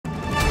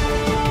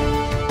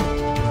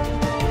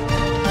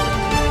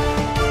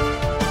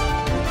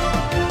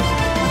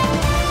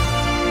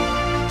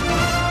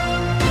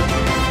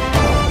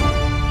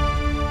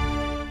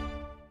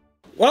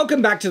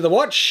Welcome back to The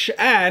Watch,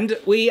 and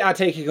we are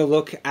taking a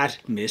look at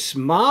Miss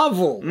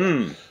Marvel.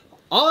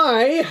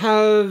 I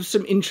have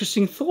some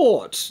interesting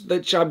thoughts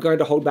that I'm going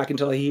to hold back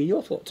until I hear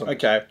your thoughts on it.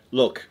 Okay,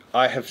 look,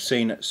 I have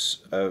seen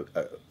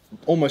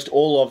almost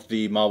all of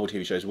the Marvel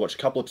TV shows. Watched a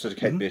couple episodes of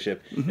Kate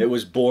Bishop. It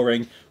was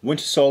boring.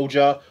 Winter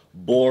Soldier,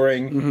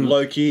 boring.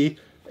 Loki,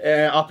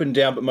 up and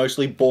down, but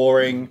mostly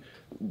boring.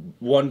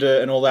 Wonder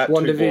and all that.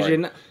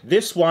 WandaVision.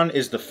 This one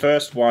is the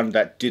first one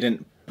that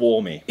didn't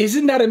bore me.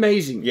 Isn't that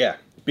amazing? Yeah,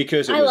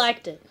 because I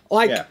liked it.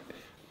 Like,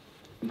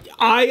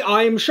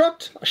 I am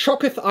shocked.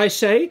 Shocketh, I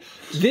say.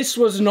 This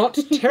was not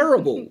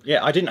terrible.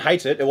 Yeah, I didn't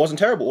hate it. It wasn't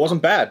terrible. It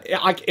wasn't bad.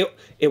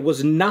 It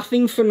was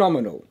nothing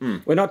phenomenal.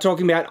 We're not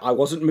talking about I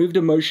wasn't moved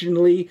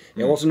emotionally.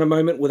 There wasn't a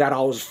moment where that I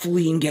was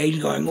fully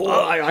engaged going,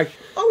 I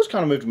was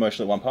kind of moved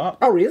emotionally at one part.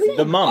 Oh, really?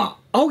 The mum.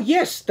 Oh,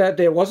 yes.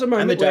 There was a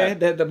moment And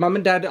where the mum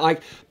and dad,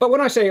 but when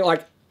I say,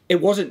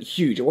 it wasn't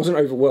huge. It wasn't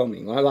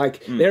overwhelming.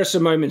 There are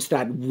some moments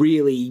that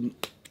really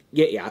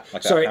get ya.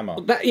 Like so, that hammer.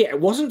 It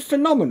wasn't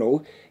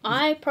phenomenal.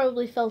 I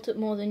probably felt it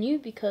more than you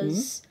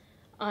because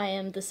I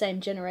am the same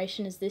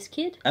generation as this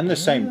kid. And the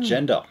same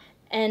gender.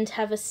 And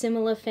have a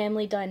similar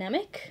family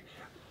dynamic.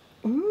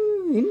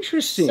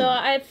 Interesting. So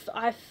I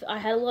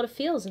had a lot of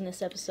feels in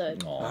this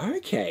episode.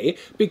 Okay,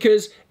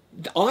 because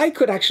I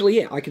could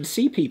actually, I can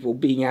see people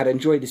being able to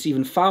enjoy this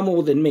even far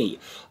more than me.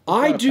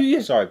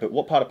 Sorry, but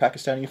what part of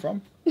Pakistan are you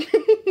from?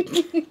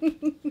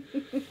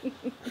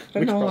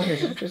 I don't know.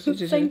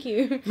 Thank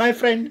you. My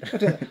friend.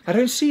 I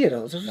don't see it.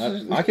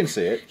 I can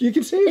see it. You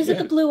can see it. Is it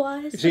the blue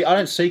eyes? See, I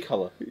don't see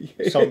colour.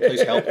 Someone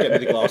please help. Get me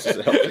the glasses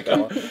that help see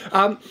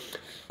colour.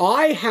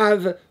 I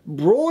have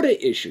broader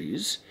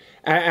issues,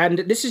 and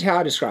this is how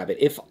I describe it.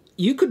 If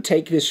you could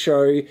take this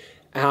show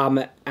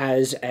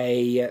as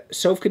a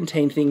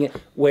self-contained thing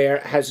where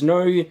it has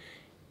no,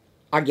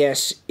 I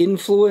guess,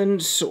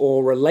 influence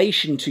or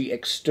relation to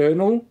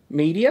external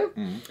media,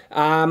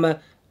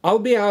 I'll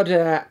be able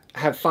to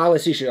have far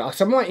less issues.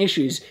 Some of my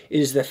issues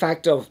is the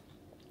fact of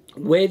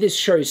where this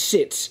show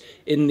sits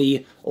in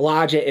the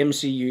larger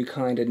MCU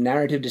kind of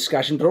narrative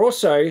discussion, but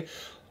also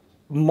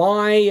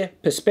my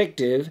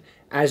perspective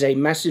as a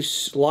massive,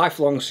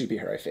 lifelong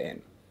superhero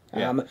fan.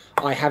 Yeah.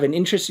 I have an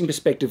interesting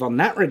perspective on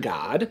that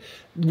regard,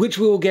 which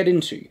we will get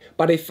into.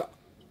 But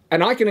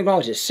and I can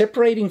acknowledge this,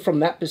 separating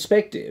from that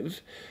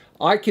perspective,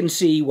 I can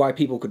see why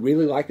people could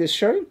really like this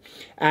show,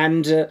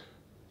 and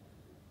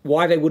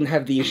why they wouldn't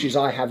have the issues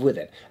I have with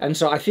it. And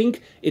so I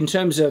think in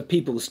terms of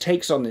people's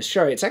takes on this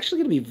show, it's actually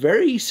going to be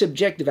very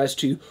subjective as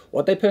to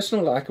what they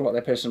personally like and what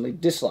they personally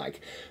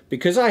dislike.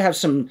 Because I have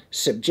some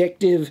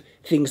subjective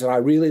things that I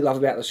really love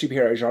about the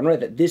superhero genre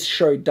that this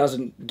show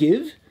doesn't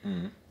give,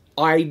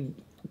 I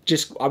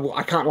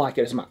can't like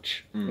it as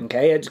much.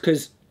 Okay? It's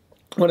because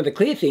one of the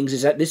clear things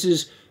is that this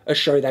is a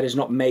show that is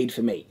not made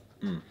for me.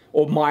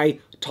 Or my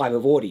type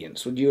of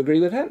audience. Would you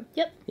agree with that?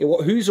 Yep. Yeah,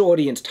 whose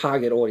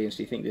target audience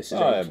do you think this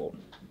is aimed for?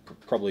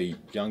 Probably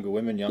younger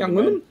women, young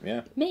women?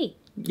 Yeah. Me.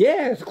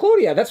 Yeah,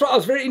 Claudia. That's what I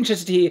was very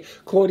interested to hear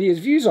Claudia's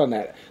views on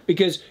that.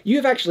 Because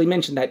you've actually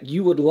mentioned that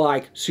you would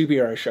like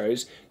superhero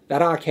shows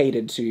that are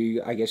catered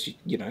to, I guess,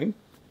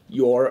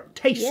 your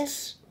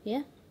tastes.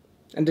 Yeah.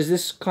 And does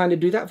this kind of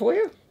do that for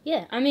you?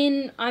 Yeah, I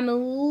mean, I'm a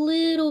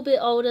little bit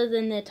older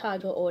than their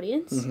target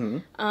audience.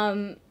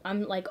 I'm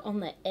like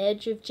on the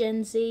edge of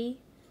Gen Z.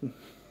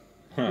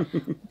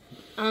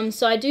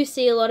 So I do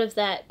see a lot of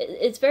that.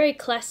 It's very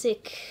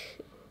classic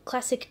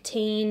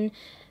teen,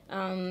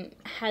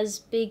 has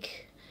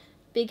big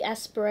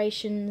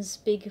aspirations,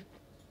 big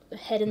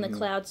head in the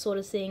clouds sort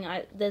of thing.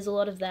 There's a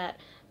lot of that.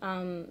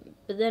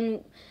 But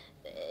then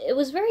it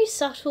was very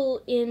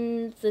subtle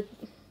in the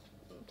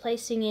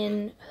placing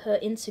in her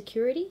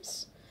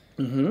insecurities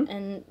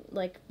and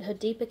like her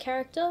deeper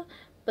character.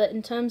 But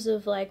in terms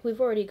of we've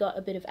already got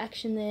a bit of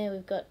action there.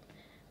 We've got,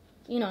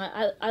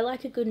 I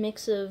like a good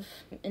mix of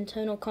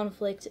internal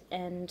conflict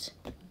and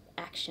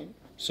action.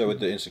 So with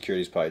the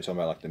insecurities part, you're talking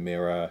about like the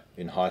mirror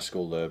in high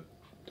school,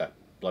 that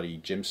bloody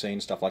gym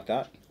scene, stuff like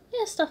that?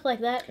 Yeah, stuff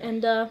like that. Okay.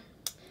 And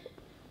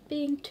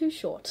being too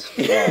short.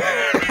 Well,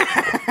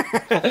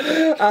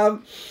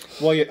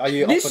 are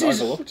you often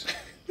overlooked?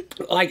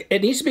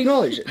 It needs to be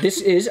acknowledged. This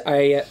is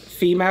a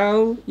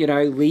female,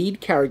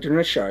 lead character in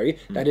a show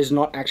that is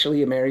not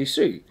actually a Mary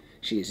Sue.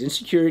 She has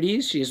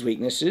insecurities, she has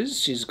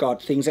weaknesses, she's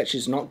got things that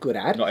she's not good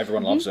at. Not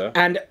everyone loves her.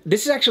 And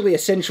this is actually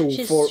essential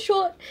for... She's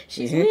short,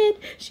 she's weird,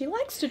 she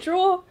likes to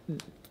draw.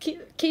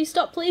 Can you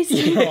stop, please?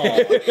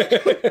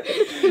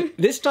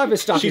 This type of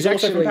stuff She's is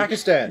also actually... from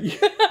Pakistan.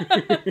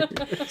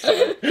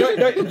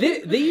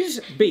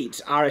 These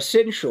beats are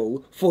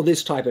essential for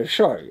this type of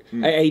show.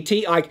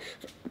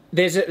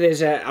 There's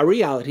a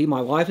reality,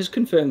 my wife has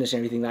confirmed this and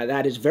everything like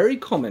that, is very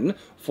common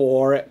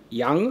for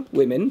young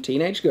women,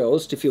 teenage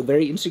girls, to feel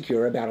very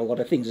insecure about a lot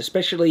of things,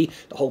 especially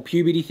the whole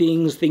puberty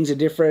things are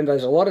different,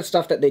 there's a lot of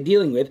stuff that they're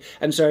dealing with,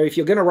 and so if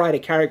you're going to write a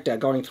character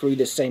going through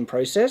this same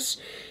process,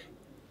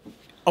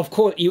 of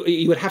course,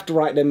 you would have to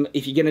write them,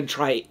 if you're going to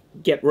try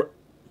get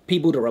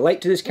people to relate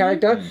to this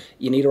character,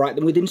 you need to write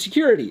them with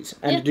insecurities.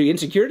 And to do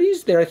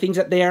insecurities, there are things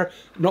that they're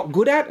not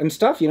good at and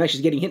stuff. You know,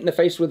 she's getting hit in the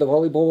face with a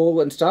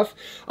volleyball and stuff.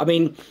 I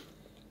mean,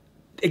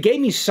 it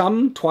gave me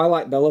some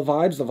Twilight Bella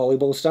vibes, the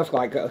volleyball stuff,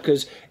 like,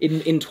 because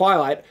in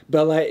Twilight,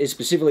 Bella is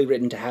specifically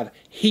written to have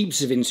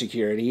heaps of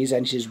insecurities,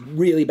 and she's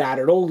really bad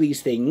at all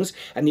these things,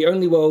 and the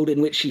only world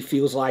in which she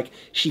feels like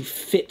she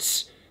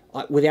fits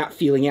without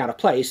feeling out of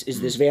place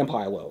is this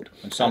vampire world.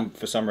 And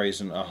for some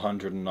reason, a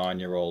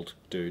 109-year-old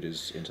dude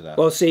is into that.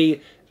 Well,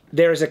 see,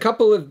 there is a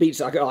couple of beats,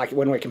 like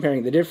when we're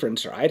comparing the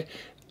difference, right?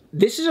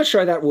 This is a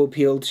show that will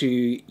appeal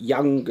to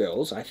young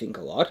girls, I think,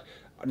 a lot.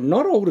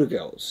 Not older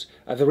girls.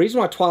 The reason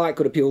why Twilight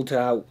could appeal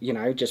to, you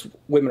know, just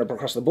women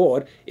across the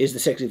board is the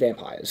sexy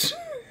vampires.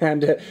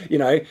 And, you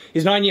know,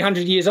 he's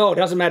 900 years old.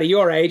 Doesn't matter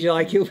your age.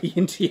 Like, he'll be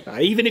into you,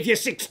 even if you're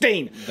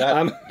 16.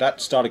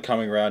 That started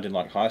coming around in,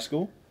 like, high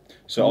school.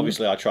 So,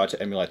 obviously, I tried to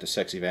emulate the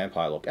sexy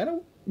vampire look.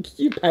 And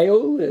you're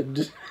pale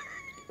and...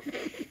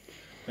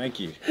 Thank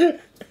you.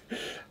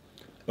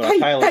 But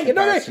hey,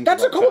 no,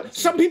 that's a cool...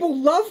 Some people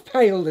love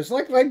paleness.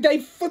 Like they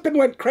flipping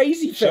went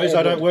crazy for Shows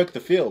I don't work the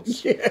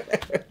fields. Yeah.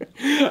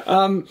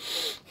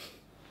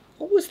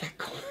 What was that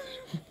called?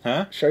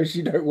 Huh? Shows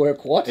you don't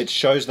work what? It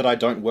shows that I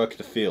don't work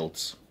the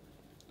fields.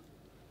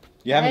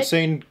 You haven't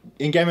seen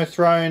in Game of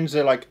Thrones?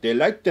 They're like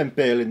them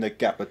pale in the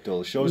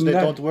capital. Shows they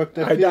don't work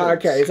the fields.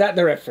 Okay, is that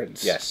the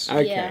reference? Yes.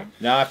 Okay. Yeah.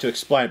 Now I have to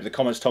explain it, but the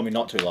comments told me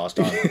not to last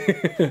time.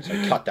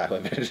 So cut that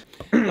a bit.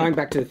 Going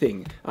back to the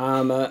thing.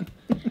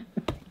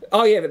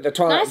 Oh yeah, the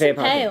Twilight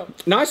vampire.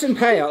 Nice and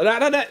pale. Nice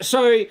and pale. No.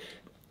 So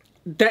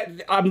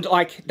that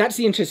like that's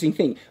the interesting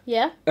thing.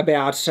 Yeah.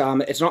 About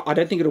it's not. I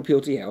don't think it'll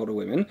appeal to older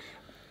women.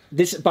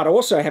 But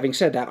also having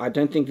said that, I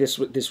don't think this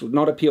would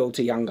not appeal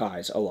to young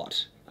guys a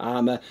lot.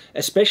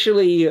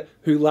 Especially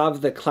who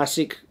love the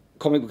classic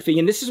comic book thing.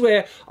 And this is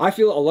where I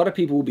feel a lot of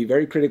people will be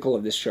very critical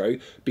of this show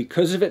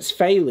because of its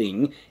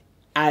failing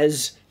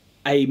as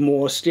a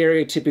more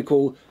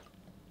stereotypical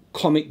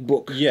comic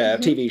book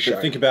TV show.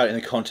 But think about it in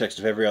the context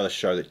of every other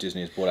show that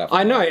Disney has brought out.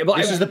 I know. But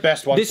this is the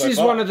best one This so is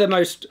far. one of the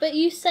most... But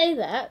you say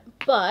that,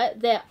 but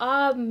there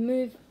are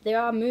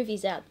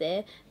movies out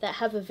there that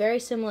have a very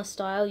similar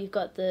style. You've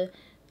got the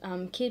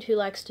kid who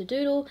likes to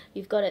doodle.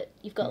 You've got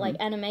like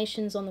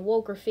animations on the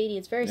wall, graffiti.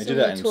 It's very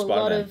similar to a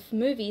lot of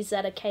movies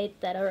that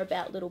are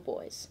about little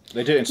boys.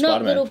 They do it in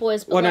Spider-Man. Not little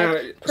boys, but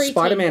preteen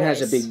Spider-Man boys.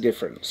 has a big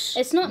difference.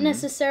 It's not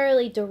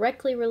necessarily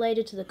directly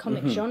related to the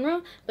comic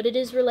genre, but it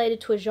is related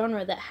to a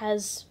genre that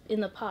has in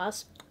the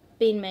past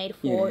been made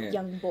for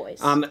young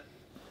boys.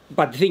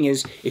 But the thing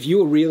is, if you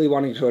were really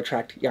wanting to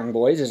attract young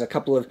boys, there's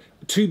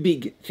two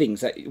big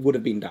things that would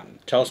have been done.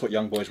 Tell us what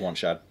young boys want,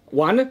 Shad.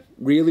 One,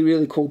 really,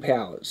 really cool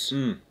powers.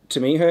 To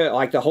me,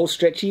 like the whole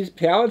stretchy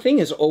power thing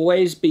has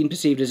always been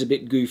perceived as a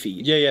bit goofy.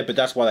 Yeah, but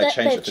that's why they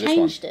changed it for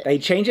this one. They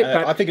changed it,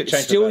 but I think it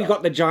changed still it you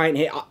got the giant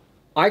hair.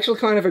 I actually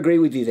kind of agree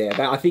with you there.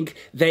 But I think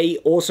they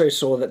also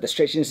saw that the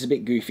stretchiness is a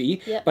bit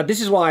goofy. Yep. But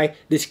this is why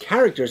this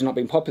character has not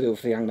been popular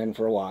for young men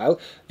for a while.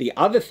 The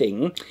other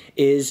thing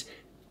is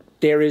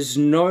there is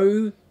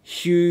no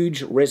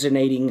huge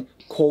resonating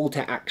call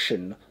to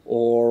action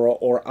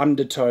or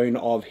undertone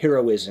of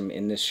heroism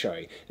in this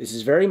show. This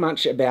is very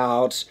much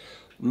about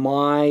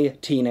my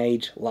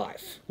teenage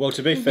life. Well,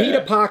 to be fair...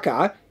 Peter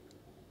Parker,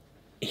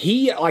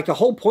 the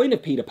whole point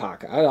of Peter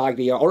Parker, like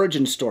the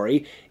origin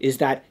story, is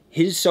that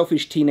his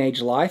selfish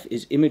teenage life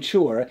is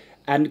immature,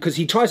 and because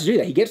he tries to do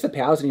that, he gets the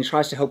powers and he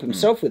tries to help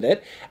himself with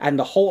it, and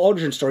the whole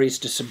origin story is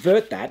to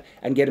subvert that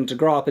and get him to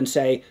grow up and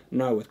say,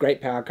 no, with great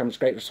power comes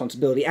great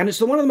responsibility. And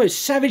it's one of the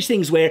most savage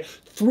things where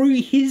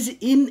through his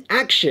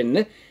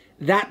inaction,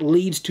 that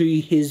leads to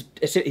he's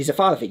a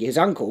father figure, his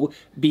uncle,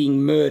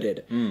 being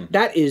murdered.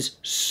 That is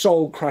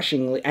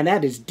soul-crushingly, and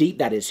that is deep,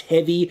 that is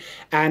heavy,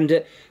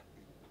 and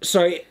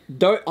so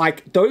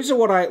those are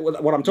what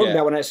I'm talking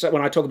about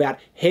when I talk about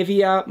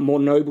heavier, more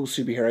noble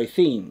superhero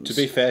themes. To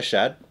be fair,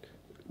 Shad,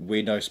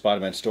 we know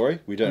Spider-Man's story.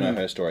 We don't know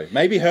her story.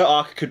 Maybe her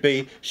arc could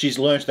be she's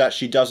learned that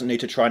she doesn't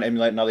need to try and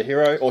emulate another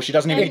hero, or she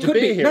doesn't even need to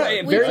be a hero. No,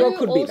 it very well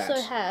could be that. We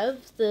also have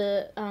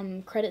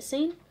the credit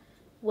scene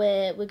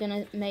where we're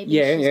gonna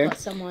she's got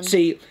someone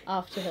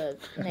after her.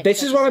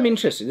 This is what I'm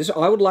interested in.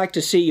 I would like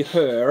to see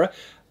her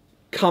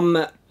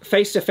come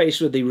face to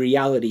face with the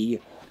reality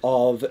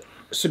of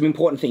some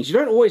important things. You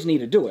don't always need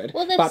to do it,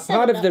 but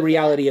part of the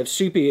reality of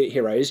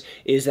superheroes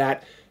is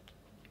that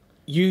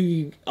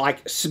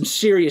some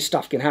serious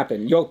stuff can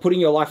happen. You're putting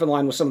your life on the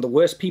line with some of the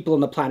worst people on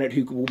the planet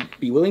who will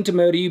be willing to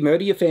murder you,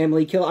 murder your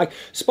family, kill.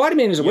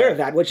 Spider-Man is aware of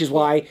that, which is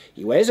why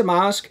he wears a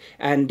mask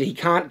and he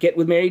can't get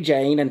with Mary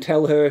Jane and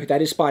tell her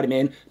that is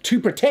Spider-Man to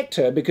protect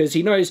her because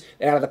he knows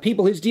out of the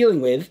people he's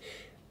dealing with.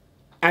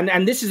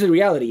 And this is the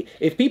reality.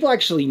 If people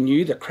actually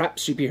knew the crap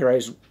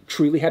superheroes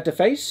truly had to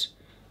face,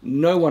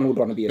 no one would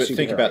want to be a superhero. But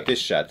think about this,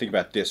 Shad. Think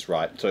about this,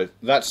 right? So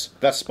that's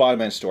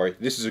Spider-Man's story.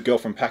 This is a girl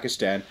from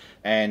Pakistan,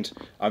 and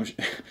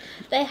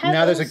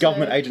there's a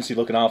government agency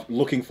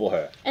looking for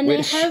her. And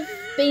they have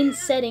been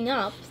setting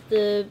up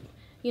the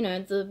you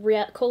know,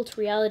 the call to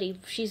reality.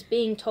 She's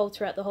being told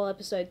throughout the whole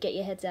episode, get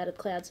your heads out of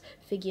the clouds,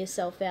 figure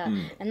yourself out.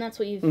 And that's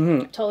what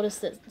you've told us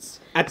that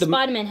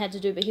Spider-Man had to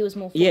do, but he was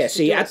more forced Yeah, to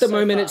see, do at it the so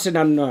moment far. it's an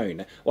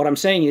unknown. What I'm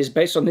saying is,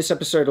 based on this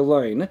episode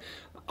alone,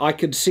 I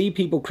could see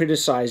people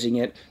criticizing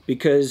it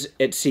because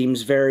it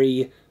seems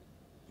very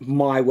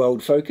my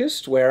world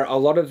focused, where a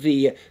lot of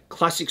the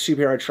classic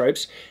superhero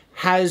tropes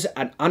has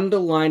an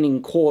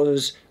underlining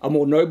cause, a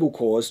more noble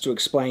cause to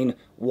explain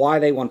why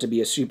they want to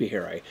be a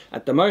superhero.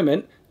 At the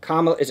moment,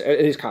 Kamala it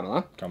is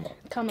Kamala. Kamala.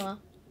 Kamala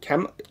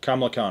Khan.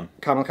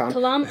 Kamala Khan.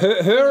 Kalam-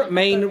 Her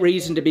main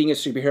reason to being a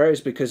superhero is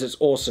because it's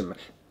awesome.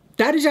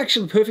 That is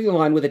actually perfectly in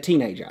line with a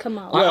teenager.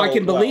 Kamala. I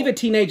can believe Well, a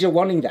teenager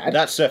wanting that.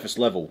 That's surface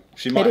level.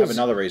 She might have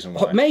another reason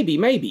why.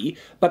 Maybe.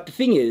 But the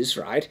thing is,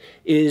 right,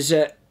 is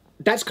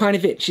that's kind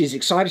of it. She's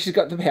excited she's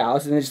got the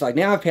powers, and it's like,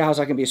 now I have powers,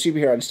 I can be a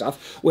superhero and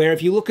stuff. Where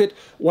if you look at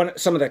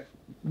some of the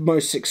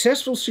most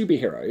successful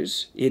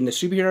superheroes in the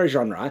superhero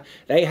genre,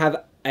 they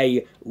have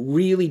a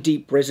really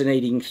deep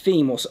resonating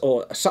theme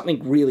or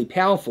something really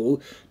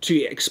powerful to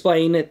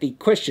explain the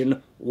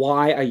question,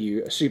 why are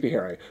you a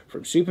superhero?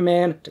 From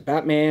Superman to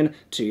Batman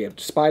to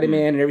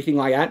Spider-Man and everything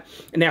like that.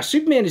 And now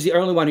Superman is the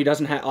only one who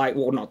doesn't have,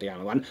 well, not the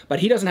only one, but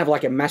he doesn't have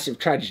like a massive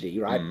tragedy,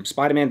 right?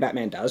 Spider-Man,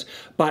 Batman does.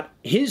 But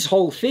his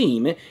whole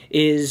theme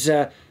is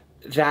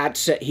that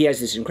he has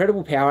this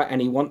incredible power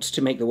and he wants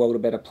to make the world a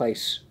better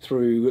place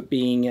through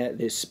being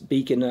this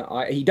beacon.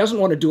 He doesn't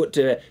want to do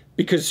it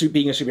because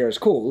being a superhero is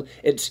cool.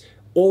 It's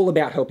all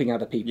about helping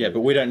other people. Yeah,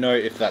 but we don't know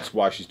if that's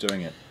why she's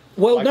doing it.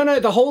 Well, Like, no,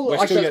 the whole... we're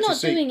like, still She's yet to not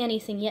see. doing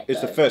anything yet, It's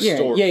though. the first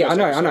story. Yeah, I first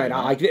know. episode,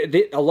 No,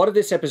 like, a lot of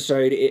this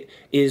episode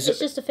is... It's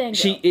just a fangirl.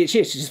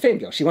 She's a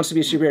fangirl. She wants to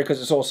be a superhero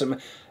because it's awesome.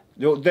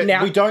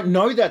 Now- we don't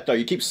know that, though.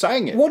 You keep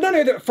saying it. Well, no.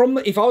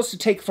 If I was to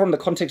take from the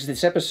context of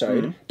this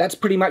episode, that's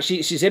pretty much...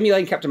 She's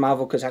emulating Captain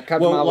Marvel because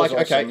Captain Marvel is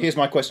awesome. okay, here's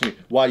my question.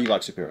 Why do you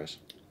like superheroes?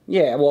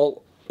 Yeah,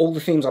 well, all the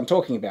themes I'm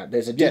talking about.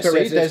 There's a deeper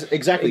resonance.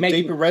 There's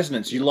deeper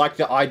resonance. You like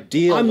the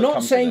idea. I'm that not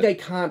comes saying with they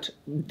it. can't...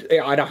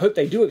 I hope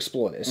they do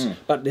explore this,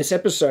 but this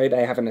episode,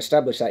 they haven't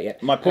established that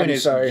yet. My point And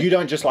is, you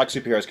don't just like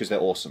superheroes because they're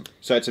awesome.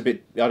 So it's a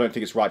bit... I don't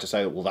think it's right to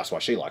say, well, that's why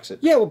she likes it.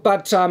 Yeah, well,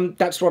 but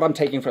that's what I'm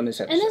taking from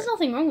this episode. And there's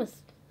nothing wrong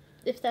with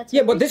if that's...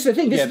 Yeah, but this is the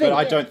thing. This is the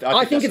but thing.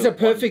 I think that's it's a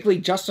the one. perfectly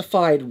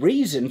justified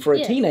reason for a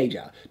Yeah.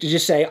 teenager to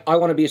just say, I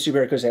want to be a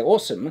superhero because they're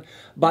awesome,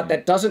 but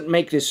that doesn't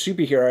make this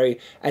superhero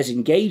as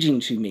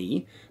engaging to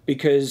me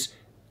because,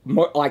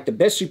 like, the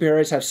best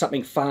superheroes have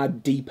something far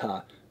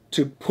deeper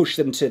to push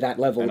them to that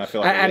level. And I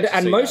feel like we get to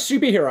and see most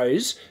that.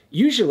 superheroes,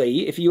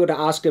 usually, if you were to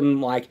ask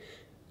them, like,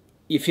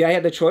 if they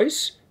had the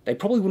choice, they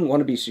probably wouldn't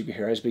want to be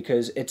superheroes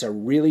because it's a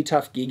really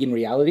tough gig in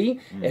reality.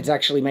 It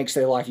actually makes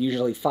their life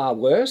usually far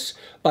worse,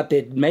 but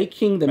they're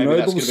making the Maybe that's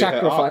noble gonna be her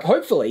sacrifice. arc.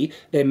 Hopefully,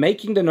 they're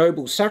making the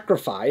noble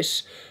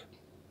sacrifice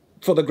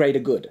for the greater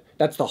good.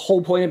 That's the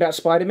whole point about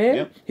Spider-Man.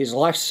 Yep. His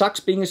life sucks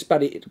being a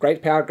Spidey.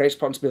 Great power, great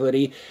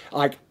responsibility.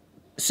 Like,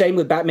 same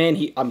with Batman.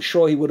 I'm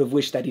sure he would have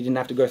wished that he didn't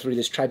have to go through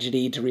this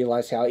tragedy to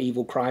realize how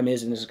evil crime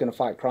is and is going to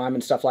fight crime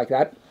and stuff like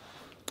that.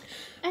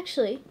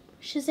 Actually,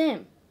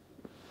 Shazam.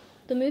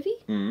 The movie,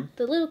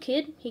 the little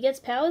kid, he gets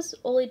powers.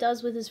 All he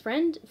does with his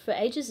friend for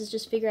ages is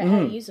just figure out how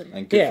to use them.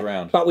 And goof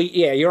around. But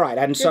you're right.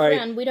 And so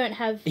Around, we don't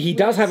have... he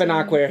does have an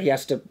arc where he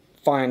has to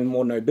find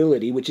more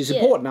nobility, which is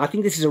important. I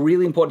think this is a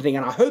really important thing,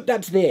 and I hope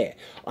that's there.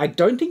 I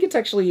don't think it's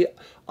actually...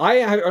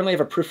 only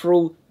have a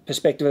peripheral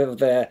perspective of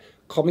the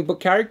comic book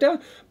character,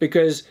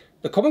 because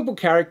the comic book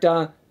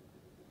character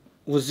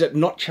was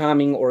not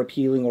charming or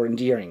appealing or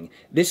endearing.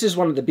 This is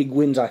one of the big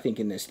wins, I think,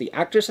 in this. The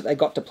actress that they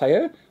got to play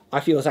her, I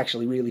feel is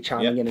actually really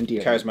charming and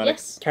endearing. Charismatic.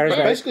 Yes. Charismatic.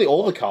 But basically,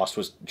 all the cast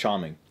was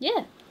charming.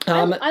 Yeah.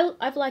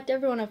 I've liked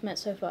everyone I've met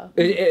so far.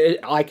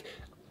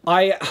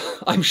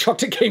 I'm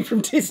shocked it came from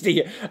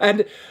Disney,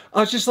 and I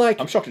was just like...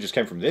 I'm shocked it just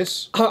came from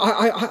this.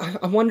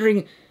 I'm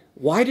wondering,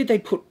 why did they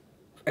put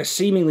a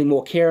seemingly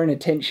more care and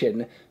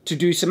attention to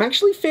do some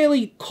actually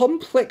fairly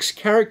complex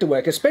character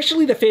work,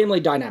 especially the family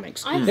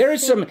dynamics? There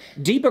is some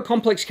deeper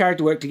complex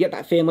character work to get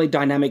that family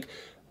dynamic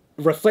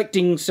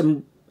reflecting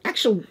some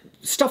actual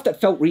stuff that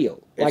felt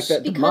real. Like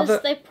the Because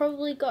mother... they've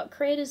probably got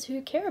creators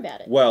who care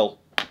about it. Well,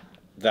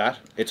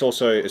 it's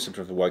also a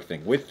symptom of the woke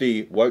thing. With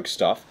the woke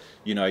stuff,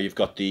 you've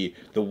got the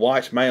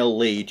white male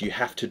lead. You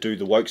have to do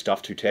the woke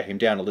stuff to tear him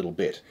down a little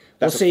bit.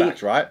 That's a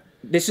fact, right?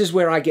 This is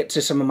where I get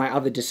to some of my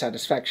other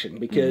dissatisfaction,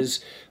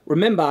 because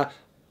remember,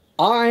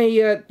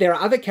 there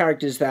are other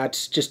characters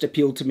that just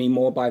appeal to me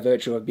more by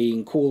virtue of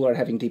being cooler and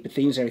having deeper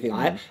themes and everything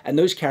like that, and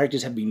those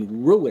characters have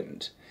been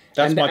ruined.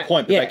 That's my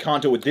point, but they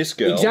can't do it with this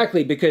girl.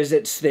 Exactly, because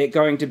they're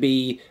going to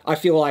be... I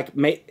feel like...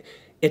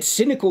 It's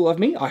cynical of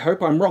me, I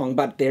hope I'm wrong,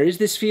 but there is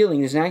this feeling,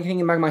 there's an thing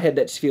in my head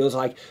that feels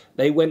like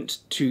they went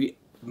to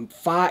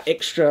far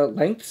extra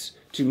lengths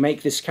to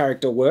make this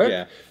character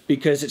work,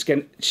 because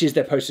she's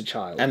their poster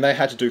child. And they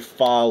had to do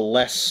far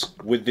less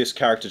with this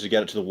character to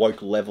get it to the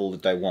woke level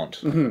that they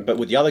want. But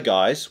with the other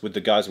guys, with the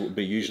guys that would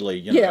be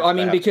usually,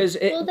 because...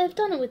 Well, they've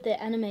done it with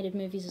their animated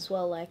movies as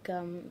well, like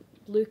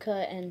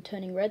Luca and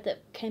Turning Red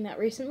that came out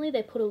recently,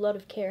 they put a lot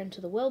of care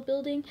into the world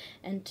building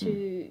and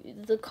to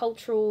the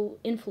cultural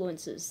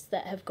influences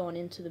that have gone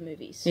into the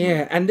movies.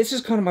 Yeah, and this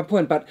is kind of my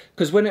point, but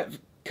because when it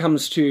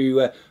comes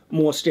to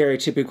more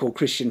stereotypical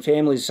Christian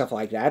families and stuff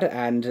like that,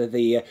 and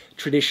the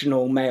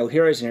traditional male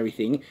heroes and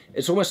everything,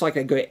 it's almost like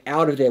they go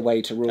out of their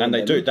way to ruin them. And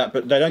they do that,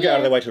 but they don't go out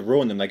of their way to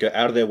ruin them. They go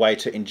out of their way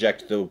to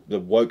inject the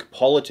woke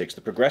politics, the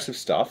progressive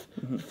stuff,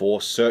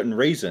 for certain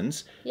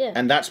reasons,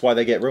 and that's why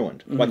they get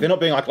ruined. Like, they're not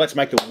being like, let's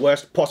make the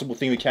worst possible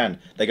thing we can.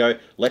 They go,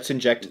 let's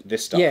inject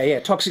this stuff. Yeah,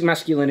 toxic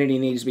masculinity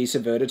needs to be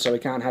subverted, so we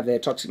can't have their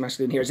toxic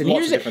masculine heroes. And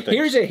Lots of different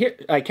things.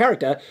 here's a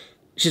character.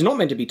 She's not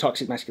meant to be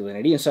toxic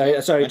masculinity, and so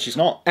And she's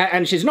not.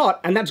 And she's not,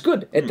 and that's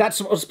good.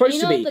 That's what it's supposed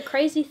to be. You know what the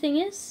crazy thing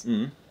is?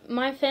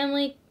 My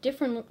family,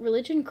 different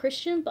religion,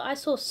 Christian, but I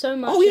saw so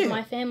much of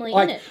my family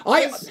in it.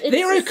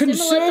 There are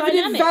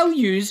conservative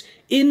values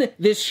in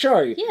this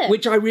show,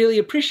 which I really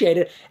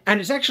appreciated, and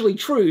it's actually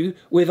true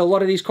with a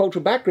lot of these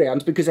cultural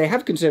backgrounds because they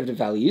have conservative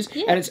values.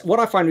 And it's what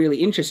I find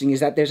really interesting is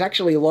that there's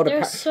actually a lot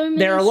of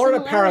there are a lot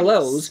of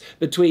parallels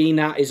between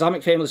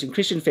Islamic families and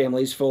Christian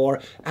families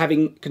for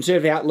having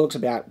conservative outlooks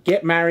about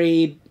get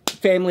married,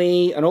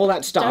 family, and all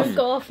that stuff. Don't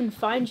go off and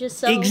find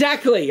yourself.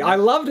 Exactly. I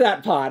loved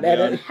that part.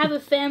 Yeah. And have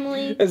a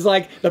family. It's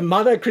like the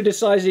mother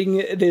criticizing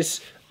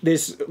this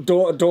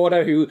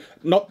daughter who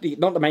not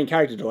the main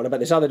character daughter,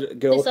 but this other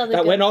girl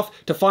that went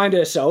off to find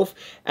herself,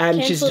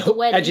 and she's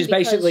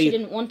basically she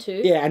didn't want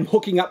to. Yeah, and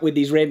hooking up with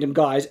these random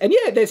guys, and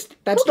that's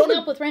hooking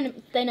up with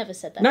random. They never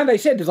said that. No, they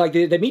said it's like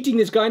they're meeting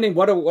this guy named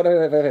what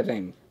a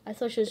thing. I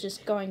thought she was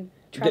just going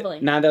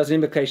traveling. No, there was an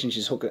implication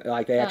she's hooking.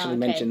 Like they actually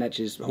mentioned that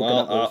she's hooking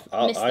up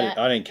with.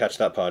 I didn't catch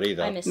that part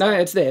either. I missed no,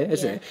 that. it's there.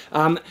 It's there.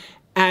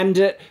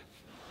 And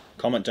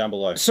comment down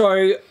below.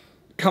 So.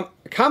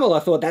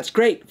 Kamala thought that's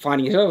great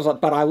finding it. I was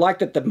like, but I like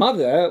that the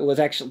mother was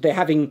actually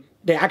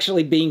they're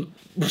actually being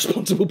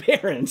responsible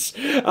parents.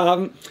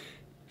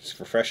 It's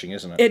refreshing,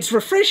 isn't it? It's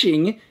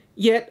refreshing,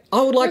 yet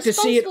I would like to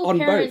see it on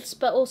parents, both.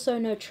 But also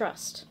no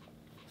trust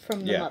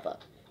from the mother.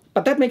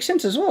 But that makes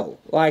sense as well.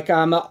 Like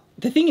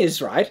the thing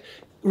is, right?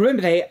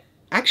 Remember they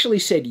actually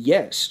said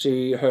yes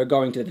to her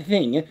going to the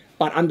thing,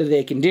 but under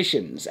their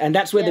conditions, and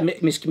that's where the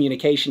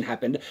miscommunication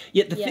happened.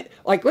 Yet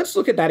like let's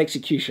look at that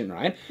execution,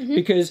 right?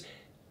 Because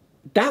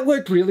that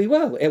worked really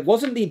well. It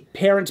wasn't the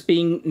parents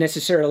being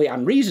necessarily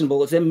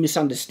unreasonable, it's them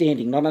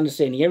misunderstanding, not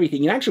understanding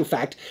everything. In actual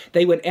fact,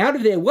 they went out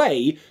of their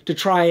way to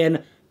try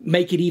and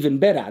make it even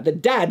better. The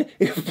dad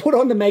put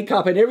on the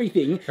makeup and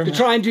everything to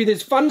try and do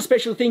this fun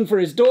special thing for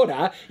his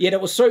daughter, yet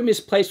it was so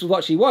misplaced with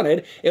what she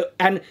wanted.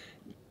 And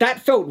that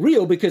felt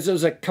real because it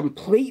was a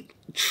complete,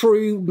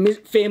 true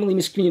family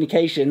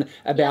miscommunication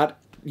about,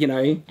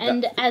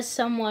 And as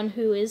someone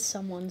who is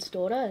someone's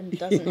daughter and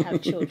doesn't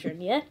have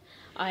children yet,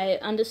 I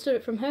understood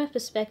it from her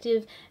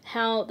perspective,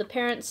 how the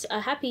parents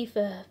are happy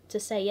for her to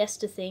say yes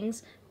to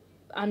things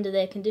under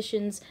their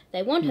conditions.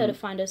 They want her to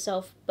find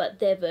herself, but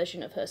their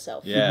version of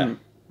herself. Yeah.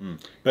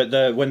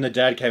 But when the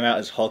dad came out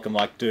as Hulk, I'm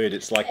like, dude,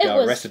 it's like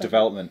Arrested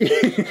Development. When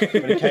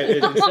he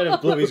came, instead of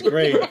blue, he's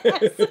green.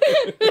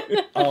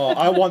 Oh,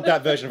 I want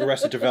that version of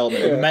Arrested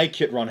Development. Make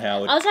it Ron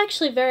Howard. I was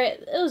actually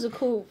it was a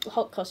cool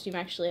Hulk costume,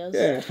 actually.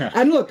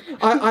 And look,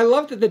 I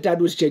love that the dad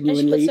was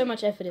genuinely... she put so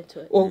much effort into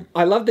it. Well,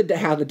 I love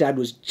how the dad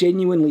was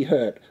genuinely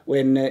hurt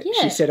when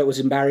she said it was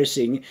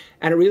embarrassing,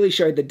 and it really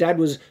showed the dad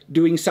was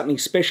doing something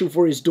special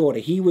for his daughter.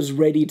 He was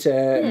ready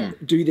to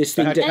do this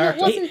thing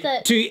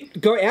to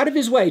go out of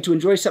his way to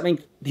enjoy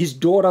something his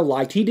daughter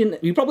liked.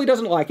 He probably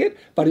doesn't like it,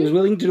 but he was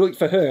willing to do it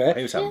for her.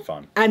 He was having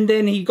fun. And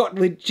then he got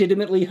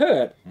legitimately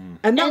hurt.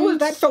 And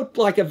that felt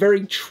like a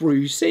very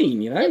true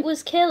scene, It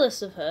was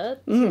careless of her.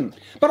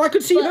 But I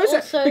could see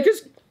also,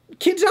 because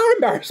kids are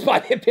embarrassed by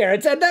their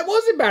parents, and that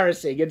was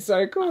embarrassing, and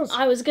so of course.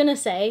 I was gonna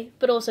say,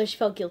 but also she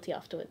felt guilty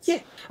afterwards.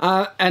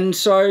 Yeah. And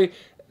so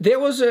there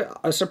was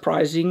a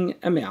surprising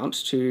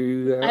amount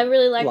to... I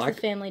really liked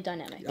the family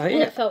dynamic. And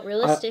it felt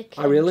realistic.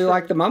 I really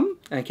liked the mum,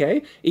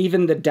 okay?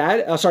 Even the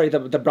dad...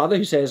 the brother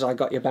who says, I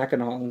got your back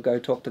and I'll go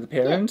talk to the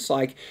parents. Yeah.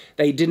 Like,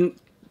 they didn't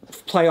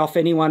play off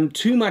anyone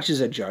too much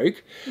as a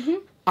joke.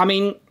 I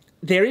mean,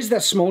 there is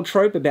that small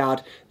trope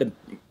about the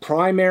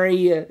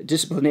primary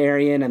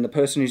disciplinarian and the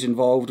person who's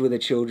involved with the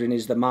children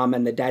is the mum,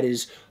 and the dad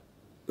is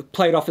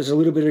played off as a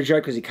little bit of a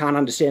joke because he can't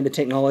understand the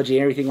technology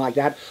and everything like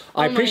that.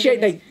 I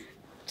appreciate they...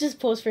 Just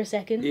pause for a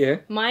second. Yeah.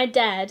 My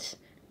dad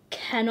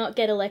cannot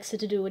get Alexa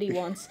to do what he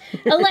wants.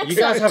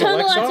 Alexa, turn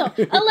the lights off.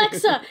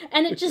 Alexa!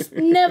 And it just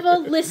never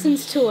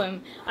listens to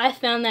him. I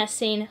found that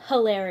scene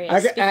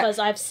hilarious because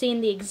I've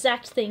seen the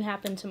exact thing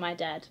happen to my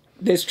dad.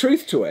 There's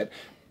truth to it.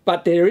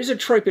 But there is a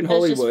trope in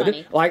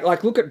Hollywood,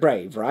 like look at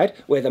Brave, right?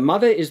 Where the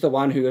mother is the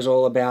one who is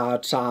all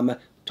about time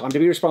to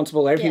be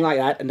responsible, everything like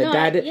that, and the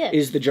dad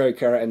is the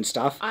joker and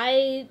stuff.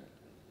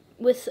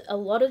 With a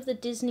lot of the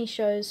Disney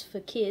shows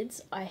for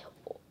kids, I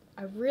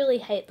really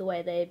hate the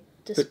way they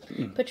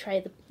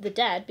portray the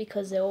dad,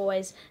 because they're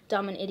always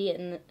dumb and idiot,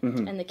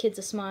 and the kids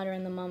are smarter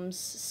and the mum's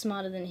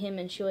smarter than him,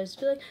 and she always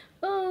be like,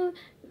 oh,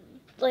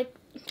 like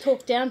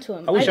talk down to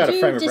him. I wish I had a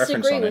frame of disagree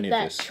reference on with any of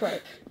that this.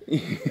 trope.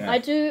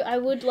 I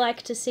would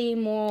like to see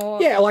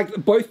more. Yeah,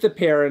 like both the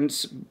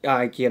parents,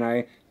 like, you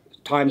know,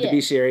 time to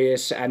be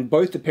serious, and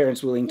both the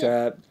parents willing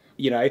to,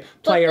 you know,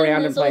 play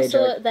around and play a joke.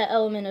 There's also that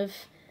element of,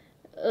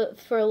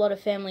 for a lot of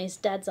families,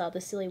 dads are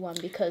the silly one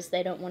because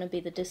they don't want to be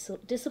the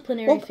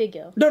disciplinary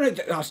figure. No,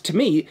 to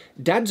me,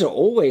 dads are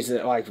always,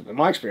 like, in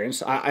my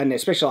experience, and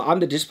especially I'm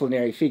the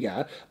disciplinary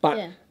figure,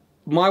 but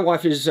my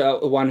wife is the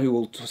one who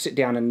will sit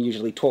down and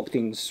usually talk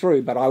things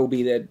through, but I will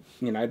be the,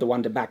 you know, the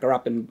one to back her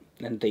up and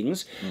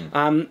things.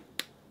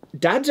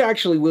 Dads are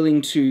actually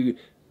willing to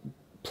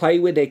play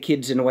with their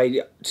kids in a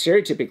way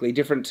stereotypically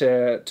different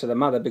to the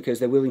mother, because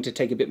they're willing to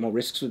take a bit more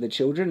risks with the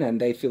children and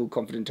they feel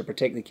confident to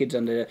protect the kids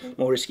under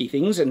more risky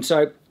things. And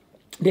so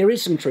there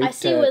is some truth. I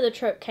see where the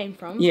trope came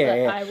from, but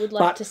I would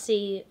like to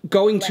see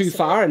going too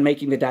far and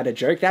making the dad a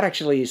joke. That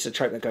actually is a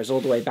trope that goes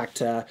all the way back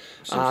to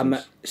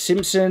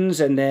Simpsons,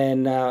 and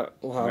then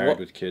Married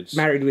with Kids,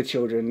 Married with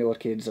Children or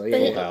Kids. Or,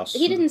 but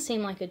he didn't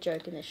seem like a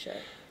joke in this show.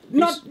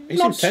 Not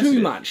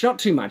too much. Not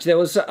too much. There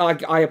was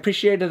I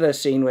appreciated the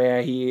scene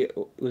where he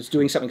was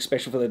doing something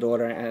special for the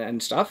daughter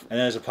and stuff. And then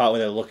there's a part where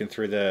they're looking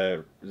through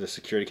the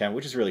security camera,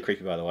 which is really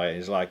creepy, by the way.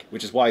 Is like,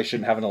 which is why you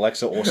shouldn't have an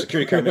Alexa or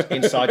security cameras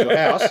inside your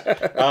house.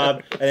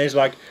 And he's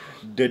like,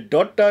 the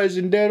daughter is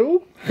in there.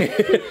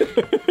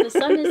 The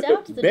sun is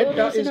out. The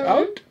daughter is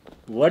out.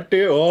 What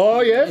do?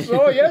 Oh yes,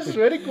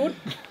 very good.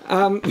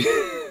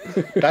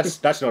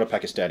 That's not a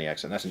Pakistani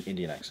accent. That's an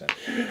Indian accent.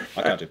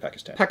 I can't do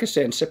Pakistan.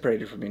 Pakistan's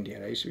separated from India.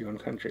 They used to be one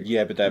country.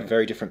 Yeah, but they have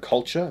very different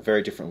culture,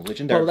 very different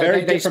religion. They're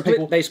very different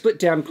people. They split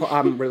down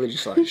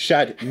religious lines.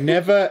 Shad,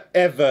 never,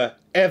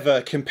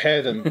 ever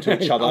compare them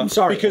to each other. I'm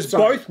sorry. Because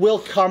both will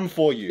come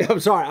for you.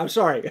 I'm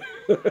sorry.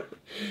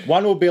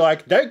 One will be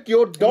like, thank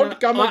you, don't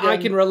come again. I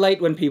can relate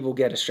when people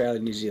get Australia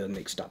and New Zealand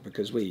mixed up,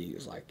 because we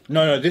use like...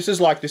 No, this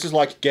is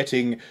like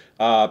getting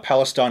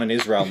Palestine and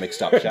Israel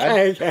mixed up,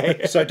 Shad.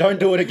 okay. So don't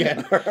do it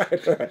again. All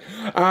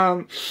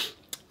right.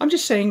 I'm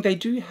just saying they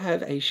do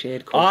have a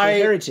shared cultural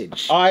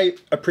heritage. I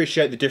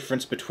appreciate the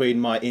difference between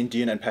my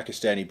Indian and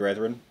Pakistani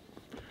brethren.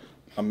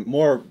 I'm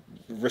more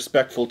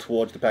respectful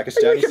towards the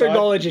Pakistani side. We can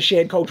acknowledge a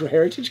shared cultural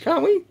heritage,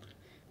 can't we?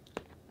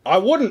 I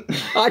wouldn't.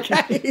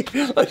 Okay.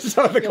 Let's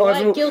start the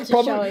white guilt is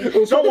showing.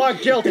 It's not white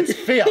guilt, it's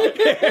fear.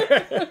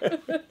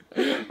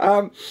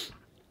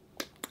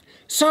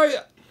 So,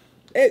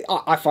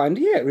 I find,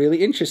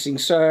 really interesting.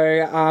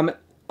 So,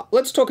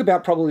 let's talk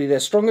about probably their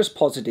strongest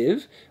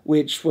positive,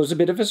 which was a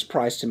bit of a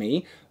surprise to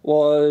me,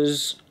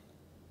 was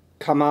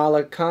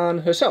Kamala Khan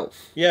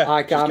herself. Yeah, she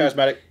was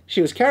charismatic.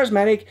 She was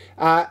charismatic.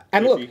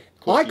 And look,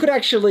 I could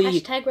actually...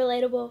 Hashtag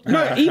relatable.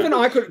 No, even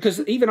I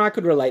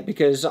could relate,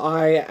 because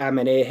I am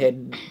an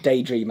airhead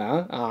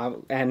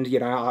daydreamer, and, you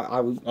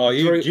know,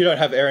 you don't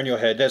have air in your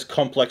head. There's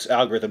complex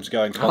algorithms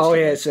going constantly. Oh,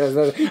 yes.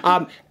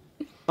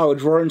 I would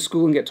draw in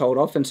school and get told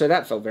off, and so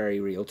that felt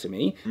very real to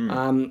me.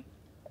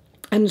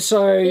 And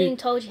so... Being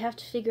told you have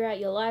to figure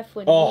out your life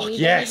when you don't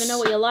even know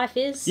what your life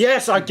is.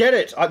 Yes, I get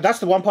it. That's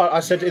the one part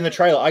I said in the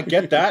trailer. I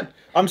get that.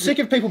 I'm sick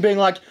of people being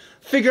like,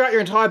 figure out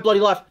your entire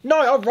bloody life. No,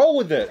 I'll roll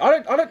with it.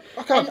 I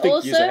can't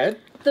think years ahead.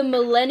 The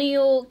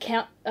millennial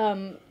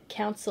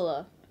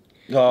counselor.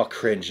 Oh,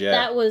 cringe, yeah.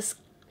 That was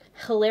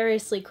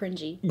hilariously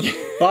cringy.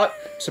 But,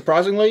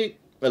 surprisingly,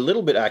 a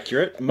little bit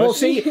accurate. Well,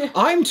 see,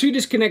 I'm too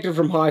disconnected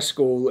from high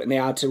school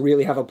now to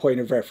really have a point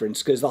of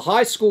reference, because the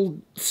high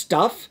school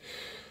stuff...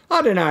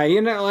 I don't know,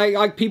 you know,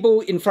 like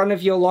people in front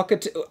of your locker,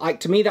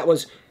 to me that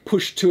was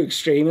pushed too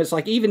extreme. It's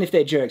like, even if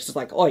they're jerks, it's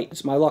like, oi,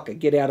 it's my locker,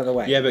 get out of the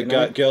way. Yeah,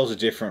 but girls are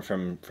different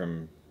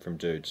from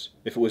dudes.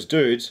 If it was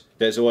dudes,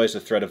 there's always a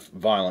threat of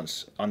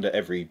violence under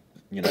every,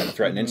 you know,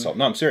 threat and insult.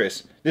 No, I'm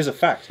serious. There's a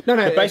fact. No,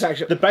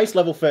 the base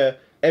level for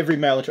every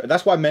male...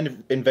 That's why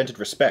men invented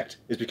respect,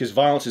 is because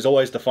violence is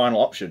always the final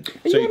option.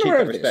 So you keep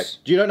that respect.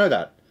 Do you not know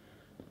that?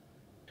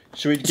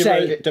 Should we give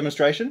a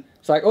demonstration?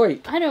 It's like, oi.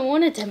 I don't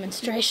want a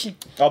demonstration.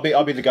 I'll be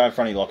the guy in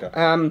front of your locker.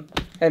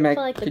 Hey mate. I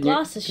feel like the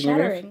glass is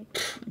shattering.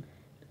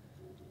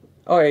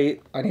 Oi,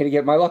 I need to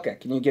get my locker.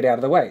 Can you get out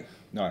of the way?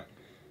 No.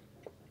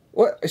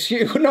 What?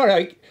 No.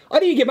 I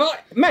need to get my...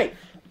 Mate,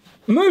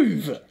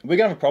 move. We're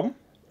gonna have a problem.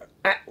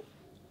 Are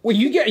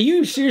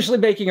you seriously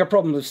making a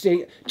problem of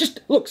staying... Just,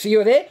 look, see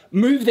you're there?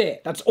 Move there.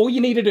 That's all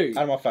you need to do.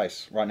 Out of my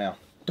face, right now.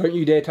 Don't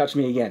you dare touch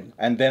me again.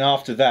 And then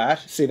after that...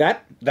 See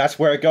that? That's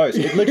where it goes.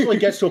 It literally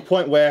gets to a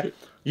point where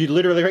you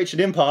literally reach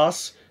an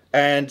impasse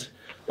and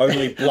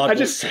only blood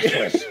will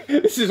separate.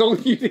 This is all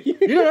you do.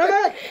 You don't know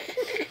that?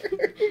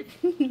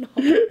 No.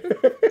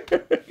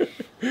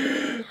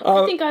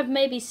 I think I've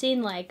maybe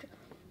seen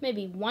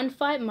maybe one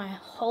fight in my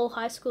whole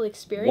high school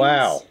experience.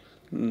 Wow.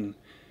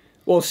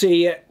 Well,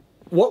 see,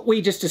 what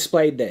we just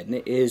displayed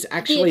then is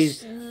actually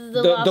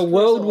the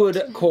world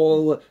would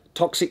call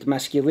toxic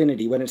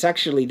masculinity, when it's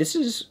actually, this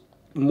is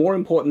more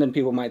important than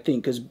people might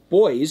think, because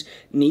boys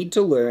need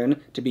to learn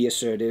to be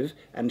assertive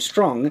and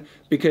strong,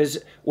 because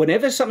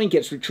whenever something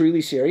gets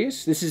truly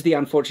serious, this is the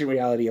unfortunate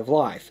reality of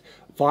life.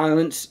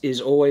 Violence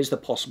is always the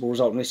possible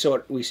result, and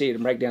we see it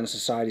in breakdown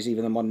societies,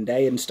 even the modern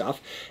day and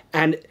stuff.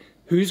 And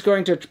who's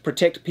going to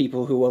protect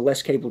people who are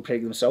less capable of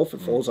protecting themselves?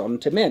 It falls on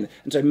to men.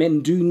 And so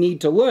men do need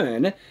to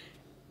learn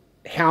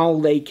how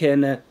they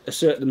can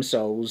assert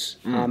themselves.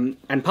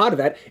 And part of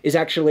that is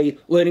actually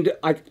learning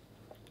to...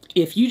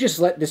 if you just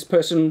let this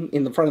person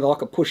in the front of the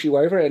locker push you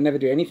over and never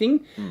do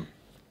anything,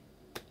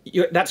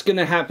 that's going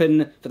to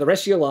happen for the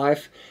rest of your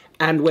life.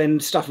 And when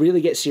stuff really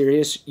gets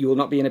serious, you will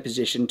not be in a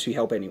position to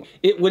help anyone.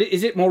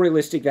 Is it more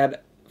realistic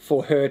that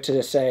for her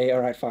to say,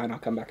 all right, fine, I'll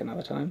come back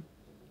another time?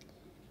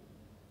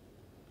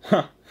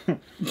 Huh.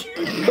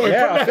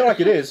 Yeah, I feel like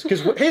it is.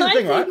 Because here's the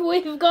thing, right? I think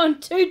we've gone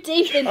too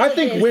deep into this. I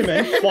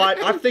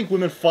think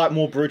women fight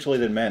more brutally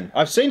than men.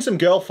 I've seen some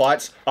girl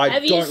fights.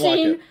 Have you don't like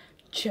seen it.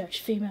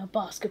 church female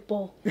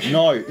basketball?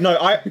 No.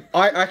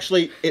 I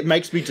actually, it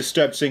makes me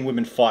disturbed seeing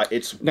women fight.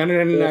 It's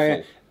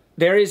No.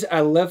 There is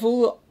a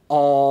level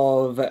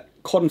of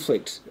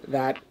conflict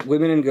that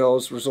women and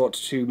girls resort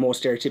to more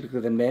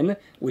stereotypically than men,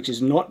 which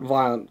is not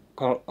violent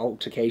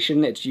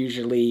altercation. It's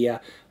usually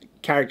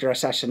character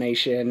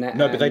assassination.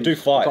 No, but they do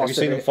fight. Have you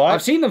seen them fight?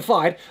 I've seen them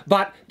fight,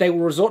 but they will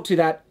resort to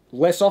that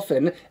less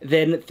often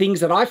than things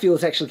that I feel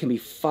actually can be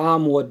far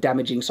more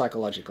damaging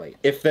psychologically.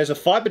 If there's a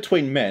fight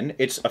between men,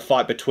 it's a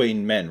fight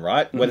between men,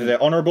 right? Whether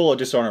they're honourable or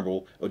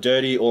dishonourable, or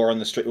dirty or on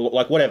the street,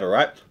 like whatever,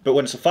 right? But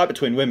when it's a fight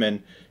between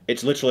women,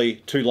 it's literally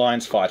two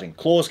lions fighting.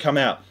 Claws come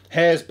out,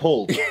 hairs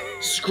pulled,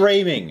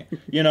 screaming,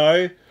 you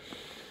know?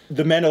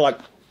 The men are like,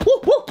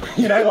 whoop, whoop,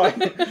 you know, like...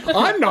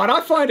 I'm not. I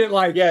find it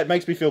like... Yeah, it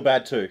makes me feel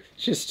bad too.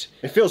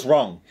 It feels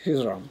wrong.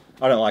 Feels wrong.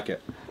 I don't like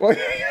it.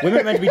 Women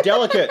are meant to be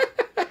delicate.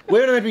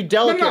 Women are meant to be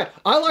delicate. No.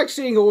 I like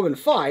seeing a woman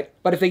fight,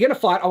 but if they're going to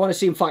fight, I want to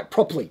see them fight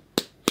properly.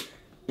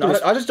 No,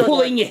 I just don't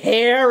pulling like...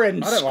 hair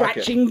and I don't like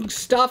scratching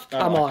stuff.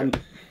 Come like on. it.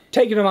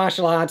 Take them to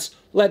martial arts.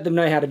 Let them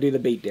know how to do the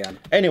beatdown.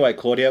 Anyway,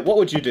 Claudia, what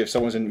would you do if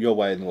someone's in your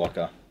way in the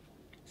locker?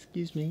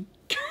 Excuse me.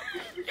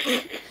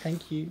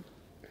 Thank you.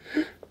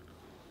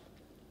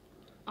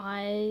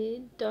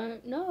 I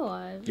don't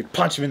know. You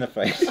punch him in the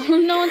face.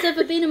 No one's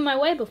ever been in my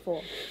way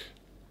before.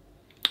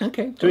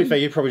 Okay. To be fair,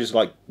 you probably just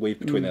like weave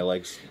between their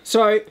legs.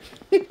 So,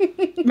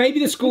 maybe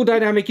the school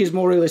dynamic is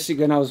more realistic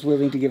than I was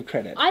willing to give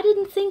credit. I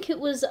didn't think it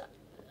was...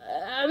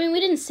 I mean, we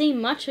didn't see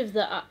much of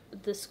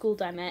the school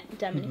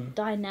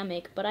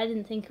dynamic, but I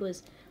didn't think it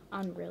was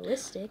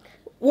unrealistic.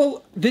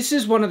 Well, this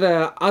is one of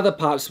the other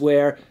parts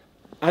where,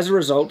 as a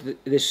result,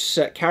 this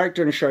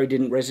character in the show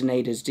didn't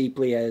resonate as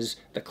deeply as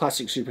the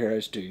classic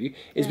superheroes do,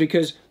 is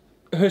because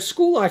her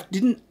school life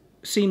didn't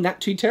seem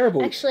that too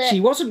terrible. Actually, she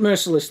wasn't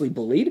mercilessly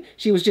bullied.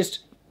 She was just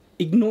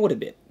ignored a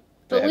bit.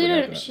 But we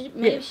don't...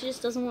 Maybe she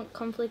just doesn't want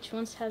conflict. She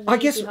wants to have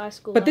an easy high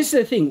school life. This is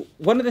the thing.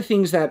 One of the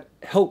things that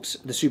helps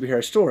the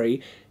superhero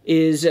story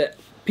is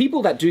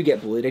people that do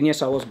get bullied, and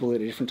yes, I was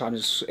bullied at different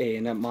times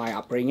in my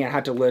upbringing. I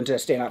had to learn to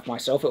stand up for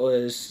myself. It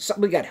was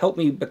something that helped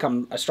me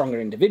become a stronger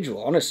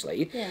individual,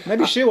 honestly. Yeah.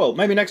 Maybe she will.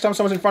 Maybe next time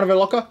someone's in front of her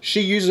locker, she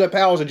uses her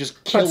powers and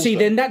just kills But see,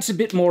 then that's a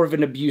bit more of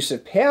an abuse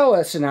of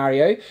power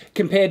scenario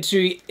compared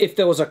to if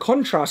there was a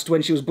contrast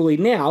when she was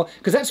bullied now,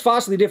 because that's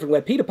vastly different.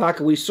 Where Peter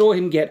Parker, we saw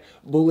him get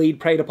bullied,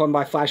 preyed upon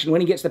by Flash, and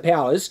when he gets the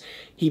powers,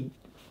 he...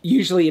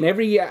 Usually in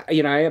every,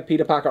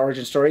 Peter Parker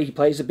origin story, he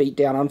plays a beat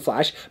down on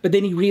Flash, but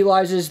then he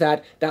realizes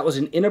that that was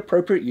an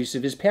inappropriate use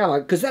of his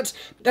power, because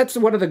that's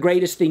one of the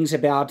greatest things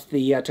about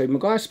the Tobey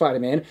Maguire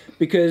Spider-Man,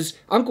 because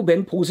Uncle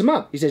Ben pulls him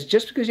up. He says,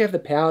 just because you have the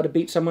power to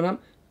beat someone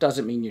up,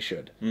 doesn't mean you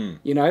should.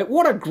 You know,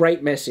 what a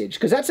great message,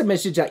 because that's a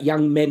message that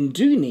young men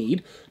do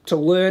need to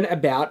learn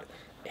about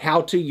how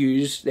to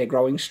use their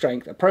growing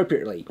strength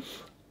appropriately.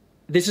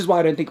 This is why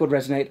I don't think it would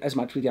resonate as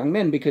much with young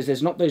men, because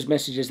there's not those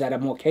messages that are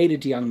more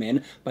catered to young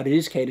men, but it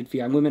is catered for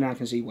young women, and I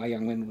can see why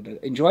young men would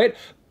enjoy it.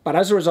 But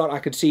as a result, I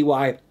could see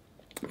why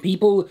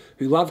people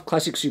who love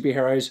classic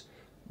superheroes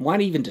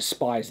might even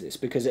despise this,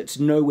 because it's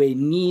nowhere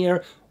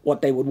near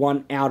what they would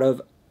want out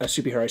of a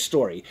superhero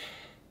story.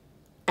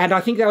 And I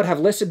think they would have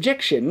less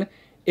objection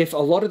if a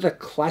lot of the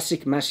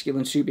classic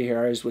masculine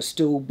superheroes were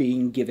still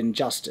being given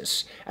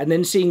justice. And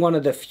then seeing one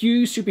of the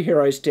few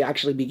superheroes to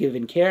actually be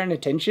given care and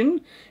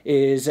attention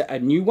is a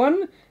new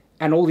one,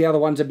 and all the other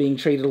ones are being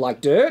treated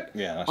like dirt.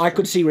 Yeah, that's I true.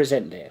 could see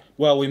resent there.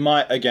 Well, we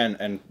might, again,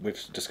 and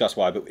we've discussed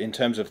why, but in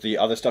terms of the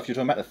other stuff you're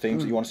talking about, the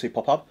themes that you want to see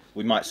pop up,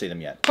 we might see them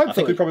yet. Hopefully. I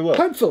think we probably will.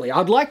 Hopefully.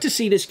 I'd like to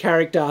see this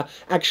character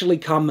actually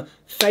come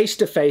face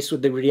to face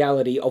with the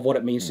reality of what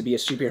it means to be a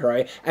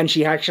superhero, and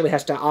she actually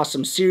has to ask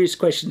some serious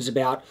questions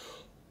about,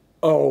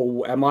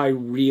 oh, am I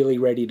really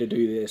ready to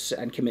do this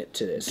and commit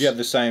to this? Do you have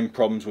the same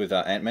problems with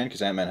Ant-Man?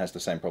 Because Ant-Man has the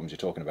same problems you're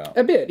talking about.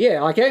 A bit, yeah.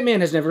 Like,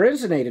 Ant-Man has never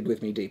resonated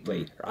with me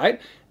deeply,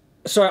 right?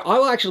 So I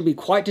will actually be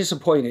quite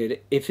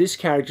disappointed if this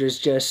character is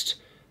just,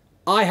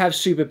 I have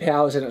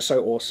superpowers and it's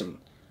so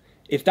awesome.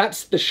 If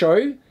that's the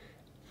show,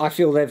 I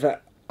feel they've...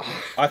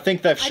 I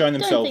think they've shown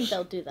themselves... I don't think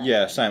they'll do that.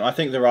 Yeah, same. I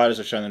think the writers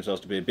have shown themselves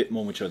to be a bit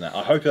more mature than that.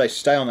 I hope they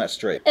stay on that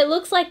streak. It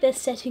looks like they're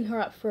setting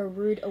her up for a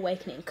rude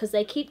awakening, because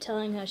they keep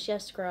telling her she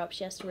has to grow up,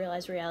 she has to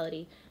realise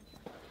reality.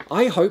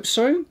 I hope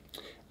so.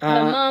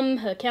 Her mum,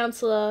 her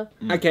counsellor...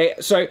 Okay,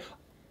 so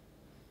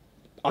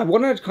I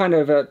want to kind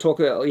of talk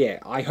about,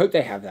 I hope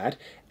they have that,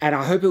 and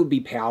I hope it will be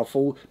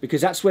powerful,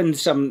 because that's when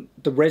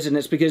the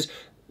resonance, because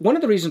one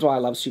of the reasons why I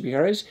love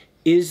superheroes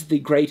is the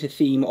greater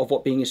theme of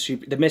what being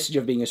the message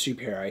of being a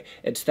superhero.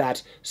 It's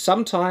that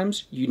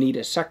sometimes you need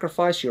to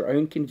sacrifice your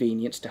own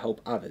convenience to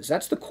help others.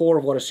 That's the core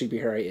of what a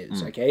superhero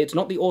is, okay? It's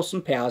not the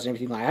awesome powers and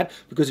everything like that,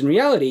 because in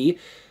reality,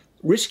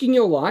 risking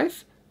your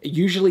life,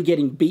 usually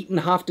getting beaten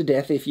half to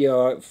death if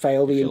you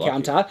fail the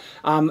encounter,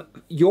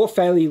 your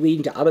failure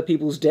leading to other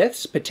people's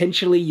deaths,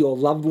 potentially your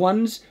loved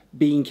ones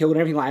being killed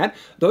and everything like that,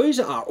 those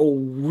are all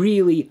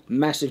really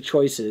massive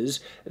choices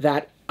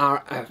that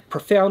are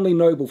profoundly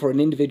noble for an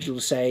individual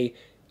to say,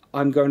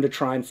 I'm going to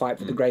try and fight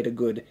for the greater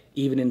good,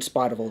 even in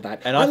spite of all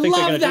that. And I think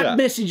love they're going to do that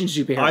message in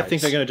superheroes. I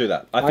think they're going to do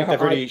that. I think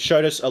they've already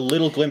showed us a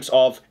little glimpse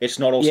of it's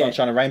not all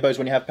sunshine and rainbows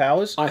when you have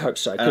powers. I hope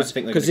so,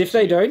 because if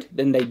they don't,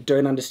 then they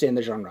don't understand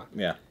the genre.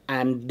 Yeah.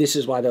 And this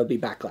is why there'll be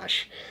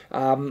backlash.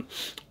 And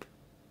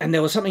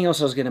there was something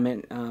else I was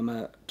going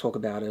to talk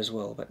about as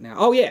well, but now...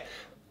 Oh, yeah.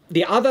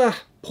 The other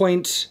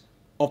point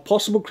of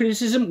possible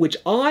criticism, which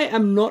I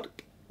am not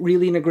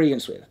really in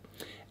agreement with,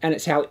 and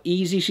it's how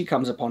easy she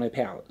comes upon her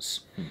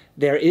powers.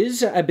 There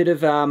is a bit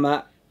of...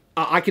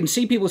 I can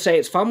see people say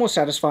it's far more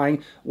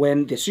satisfying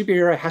when the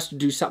superhero has to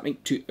do something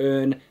to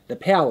earn the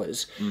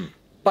powers.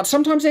 But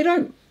sometimes they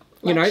don't.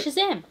 Like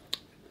Shazam.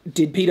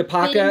 Did Peter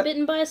Parker... Being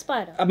bitten by a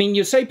spider. I mean,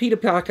 you say Peter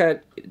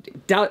Parker...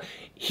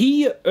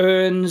 He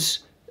earns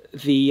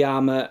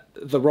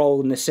the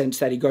role in the sense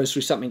that he goes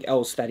through something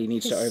else that he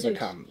needs to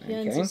overcome. He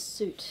earns his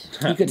suit.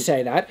 You could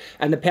say that.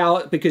 And the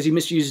power... Because he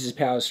misuses his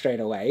powers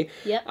straight away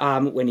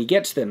when he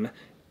gets them.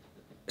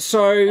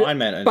 So... Iron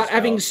Man earns But his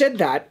having powers. said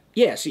that,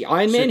 yeah, see,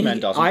 Iron Man... Superman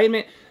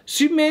doesn't.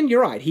 Superman,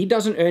 you're right. He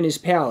doesn't earn his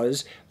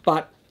powers,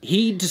 but...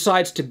 He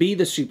decides to be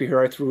the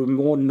superhero through a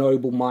more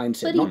noble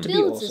mindset, But not to he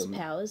be builds awesome. his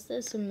powers.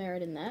 There's some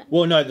merit in that.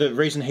 Well, no, the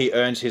reason he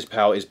earns his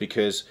power is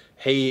because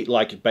he,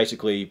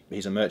 basically,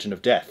 he's a merchant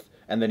of death.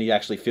 And then he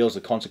actually feels the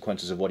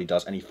consequences of what he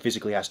does, and he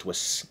physically has to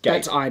escape.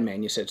 That's Iron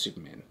Man, you said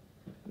Superman.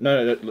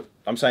 No, look,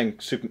 I'm saying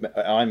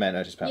Iron Man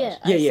earned his powers.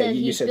 Yeah,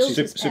 you said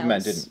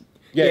Superman didn't.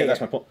 Yeah,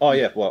 that's my point. Oh,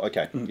 yeah, well,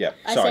 okay. Yeah,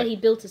 I sorry. said he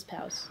built his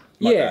powers.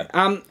 My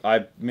bad.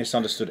 I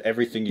misunderstood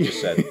everything you just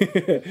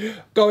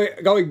said.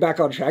 Going back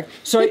on track.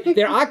 So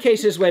there are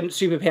cases when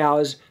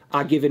superpowers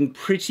are given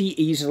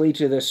pretty easily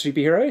to the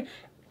superhero.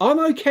 I'm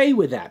okay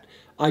with that.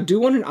 I do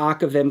want an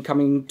arc of them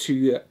coming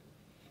to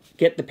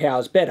get the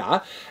powers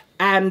better.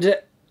 And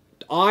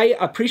I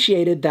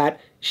appreciated that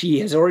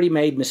she has already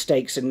made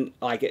mistakes and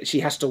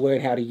she has to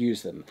learn how to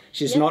use them.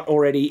 She's not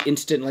already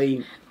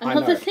instantly...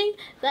 Another thing,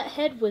 that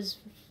head was...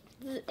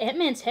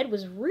 Ant-Man's head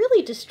was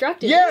really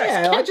destructive.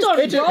 Yeah, it just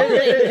kept on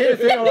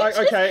rolling. Like,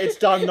 okay, it's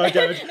done, no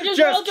damage.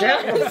 Just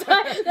kept...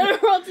 Then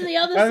it rolled to the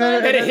other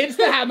side. Then it hits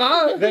the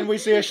hammer. Then we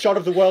see a shot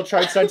of the World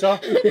Trade Center. No,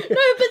 but then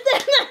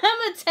the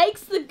hammer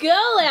takes the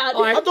girl out.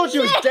 I thought she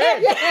was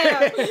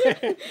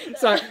dead.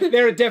 So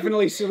there are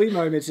definitely silly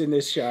moments in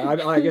this show.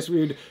 I guess we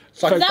would...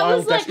 It's like Final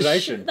Like,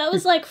 Destination. that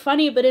was like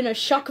funny, but in a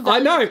shock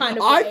value I know. kind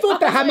of I way. thought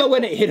the hammer like,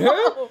 when it hit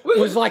her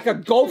was like a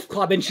golf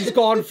club, and she's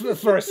gone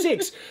for a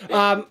 6,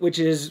 which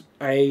is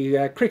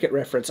a cricket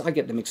reference. I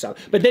get them mixed up.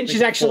 But then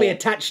she's actually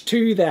attached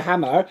to the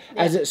hammer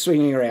as it's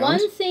swinging around.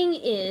 One thing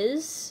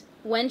is,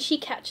 when she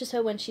catches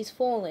her when she's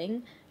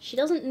falling, she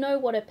doesn't know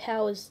what her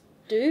powers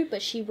do,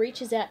 but she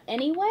reaches out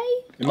anyway.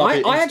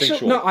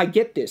 I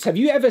get this. Have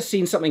you ever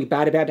seen something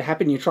bad about to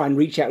happen? You try and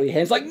reach out with your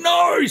hands, like,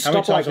 no, stop. How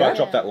many times like have I that.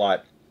 dropped that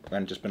light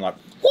and just been like,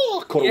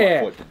 whoa, caught my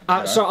foot? You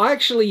know? So I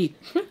actually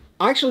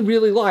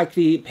really like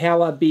the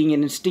power being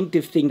an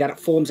instinctive thing, that it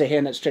forms a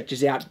hand that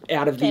stretches out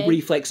of the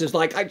reflexes.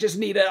 Like, I just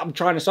need it. I'm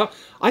trying to stop.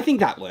 I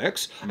think that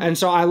works, and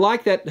so I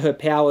like that her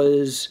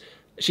powers.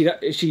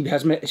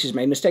 She's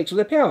made mistakes with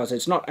her powers.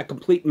 It's not a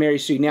complete Mary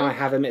Sue. Now I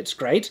have them. It's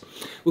great.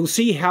 We'll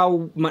see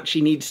how much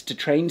she needs to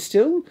train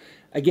still.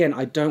 Again,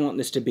 I don't want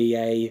this to be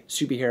a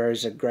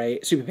superpowers are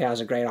great,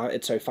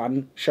 it's so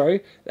fun show.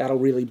 That'll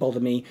really bother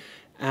me.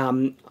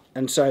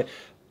 And so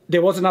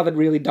there was another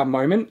really dumb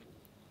moment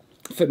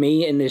for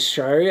me in this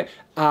show.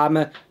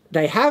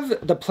 They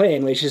have the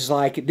plan, which is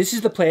like, this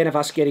is the plan of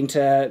us getting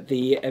to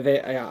the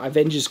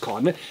Avengers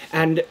Con.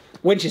 And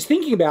when she's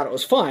thinking about it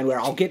was fine, where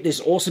I'll get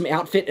this awesome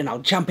outfit and I'll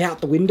jump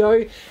out the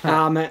window.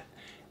 And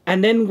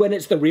then when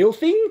it's the real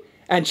thing,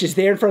 and she's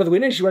there in front of the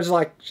window, and she was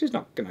like, she's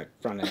not going to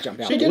run and jump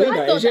out the window.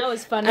 I thought that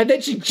was funny. And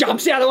then she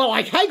jumps out the window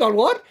like, hang on,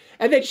 what?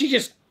 And then she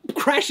just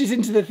crashes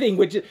into the thing,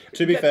 which...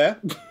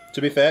 To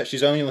be fair,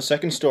 she's only in the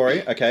second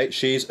story, okay?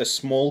 She's a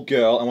small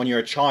girl, and when you're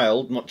a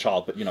child, not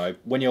child, but,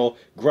 when you're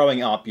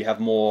growing up, you have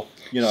more,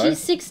 She's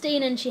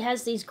 16 and she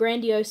has these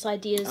grandiose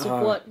ideas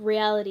of what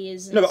reality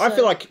is. No, but I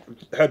feel like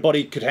her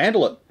body could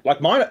handle it.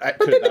 Like mine could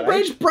But at then the that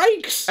bridge age.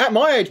 breaks! At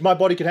my age, my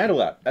body could handle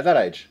that. At that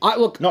age.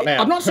 Look, not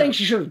now. I'm not saying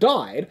she should have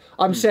died.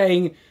 I'm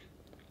saying,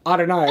 I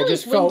don't know, it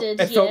just felt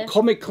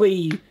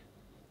comically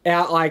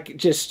out, like,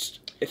 just...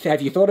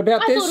 Have you thought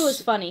about this? I thought it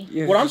was funny.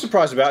 Yeah. What I'm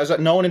surprised about is that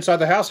no one inside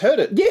the house heard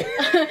it. Yeah.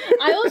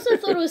 I also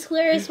thought it was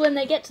hilarious when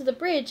they get to the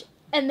bridge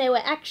and they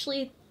were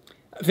actually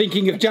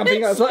thinking of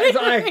jumping. I was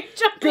like,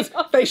 because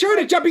they showed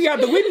her jumping out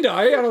the window,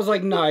 and I was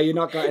like, no, you're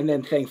not going. And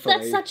then thankfully,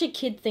 That's such a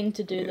kid thing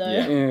to do,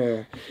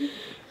 though. yeah.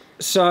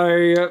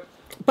 So,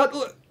 but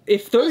look,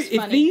 if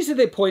these are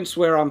the points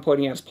where I'm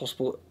pointing out as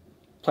possible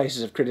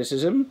places of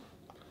criticism,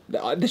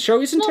 the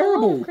show isn't Not a lot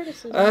of terrible.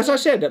 criticism, As I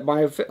said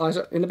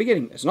in the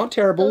beginning, it's not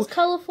terrible. It was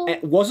colourful.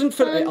 It wasn't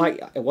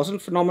it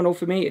wasn't phenomenal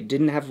for me. It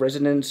didn't have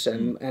resonance,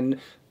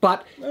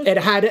 but it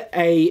had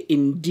a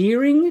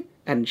endearing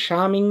and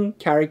charming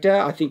character.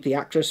 I think the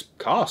actress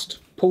Cast.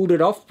 pulled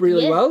it off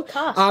really well.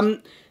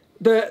 Cast.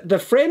 The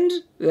friend,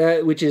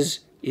 which is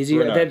Izzy,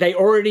 they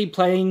already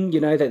playing.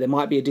 That there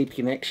might be a deep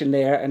connection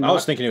there. And I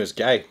was thinking he was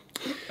gay.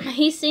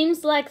 He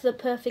seems like the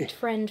perfect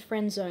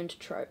friend-zoned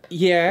trope.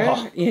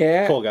 Yeah,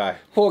 yeah.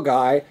 Poor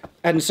guy.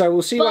 And so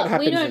we'll see what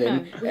happens with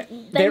him. We don't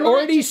know. They're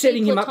already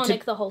setting him up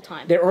the whole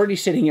time. They're already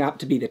setting him up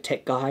to be the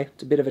tech guy.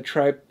 It's a bit of a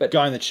trope, but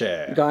Guy in the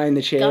chair. Guy in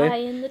the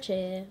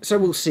chair. So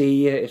we'll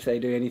see if they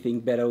do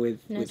anything better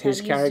with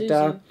his character.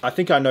 Zuzu. I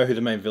think I know who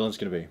the main villain's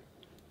going to be.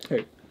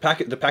 Who?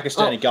 The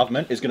Pakistani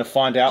government is going to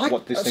find out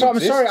what this thing I'm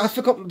exists. sorry, I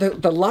forgot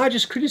the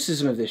largest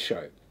criticism of this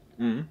show.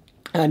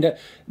 And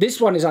this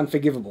one is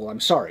unforgivable,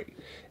 I'm sorry.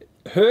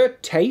 Her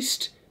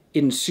taste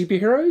in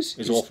superheroes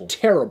is awful.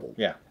 Terrible.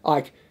 Yeah.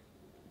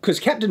 Because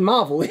Captain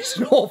Marvel is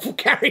an awful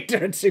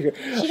character in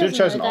superheroes. She Should have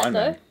chosen that, Iron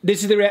Man.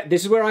 This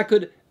is where I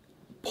could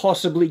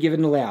possibly give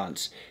an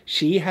allowance.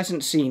 She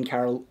hasn't seen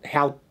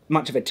how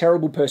much of a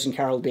terrible person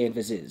Carol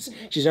Danvers is.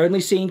 She's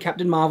only seen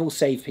Captain Marvel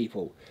save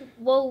people.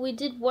 Well, we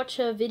did watch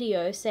her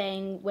video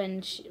saying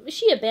when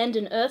she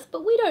abandoned Earth,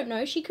 but we don't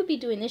know. She could be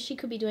doing this, she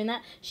could be doing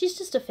that. She's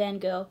just a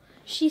fangirl.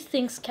 She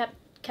thinks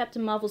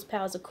Captain Marvel's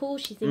powers are cool.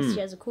 She thinks she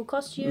has a cool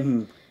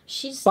costume.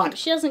 She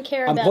doesn't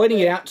care about... I'm pointing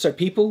it out, so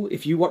people,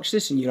 if you watch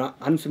this and you're not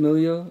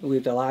unfamiliar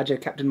with the larger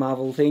Captain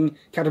Marvel thing,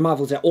 Captain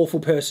Marvel's an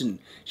awful person.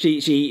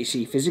 She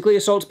physically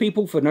assaults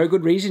people for no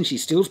good reason. She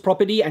steals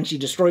property and she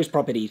destroys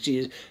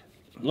property.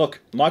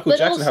 Look, Michael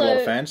Jackson had a lot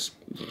of fans.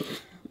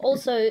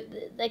 Also,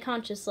 they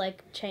can't just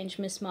change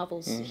Miss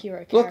Marvel's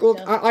hero character.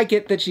 Look, I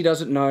get that she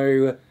doesn't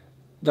know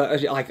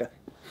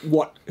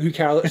who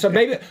Carol is. So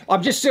maybe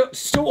I'm just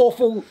still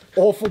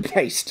awful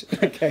taste.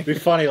 Okay. It'd be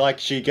funny,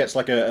 she gets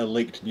a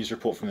leaked news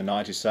report from the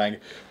 90s saying,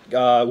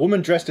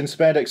 woman dressed in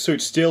spandex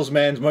suit steals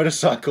man's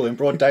motorcycle in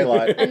broad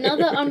daylight.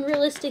 Another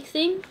unrealistic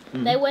thing,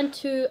 they went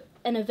to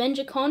an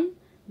Avenger con,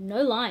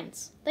 no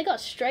lines. They got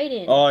straight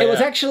in. Oh, yeah. It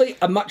was actually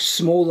a much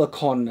smaller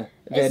con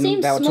than they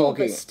were small,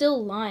 talking. But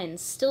still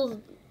lines,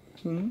 still...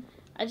 and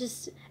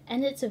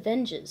it's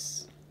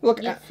Avengers.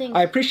 Look,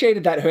 I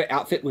appreciated that her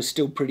outfit was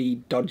still pretty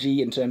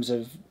dodgy in terms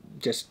of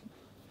just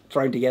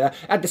thrown together.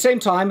 At the same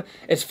time,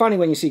 it's funny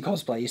when you see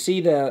cosplay. You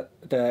see the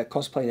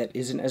cosplay that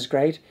isn't as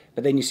great,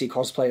 but then you see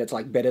cosplay that's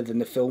better than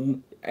the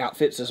film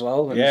outfits as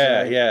well. And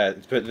yeah,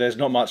 but there's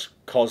not much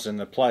cos in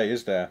the play,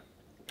 is there?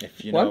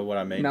 If you know what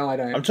I mean. No, I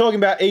don't. I'm talking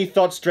about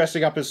ethos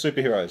dressing up as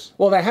superheroes.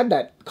 Well, they had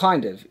that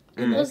kind of.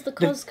 Where's the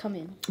cos come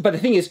in? But the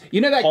thing is,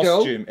 that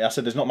costume. girl... I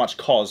said there's not much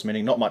cos,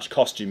 meaning not much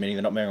costume, meaning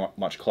they're not wearing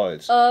much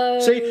clothes. Oh.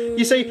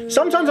 You see,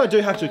 sometimes I do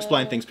have to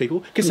explain things,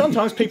 people, because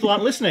sometimes people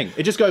aren't listening.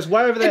 It just goes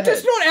way over their head.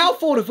 It's not our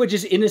fault if we're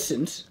just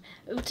innocent.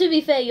 To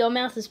be fair, your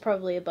mouth is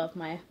probably above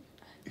my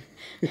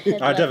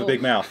head I do have a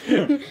big mouth.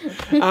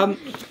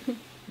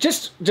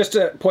 Just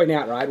to point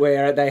out, right,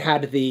 where they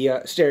had the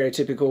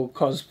stereotypical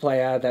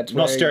cosplayer that's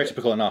Not wearing...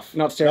 stereotypical enough.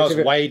 Not stereotypical. That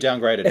was way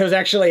downgraded. It was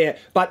actually...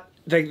 But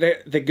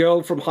the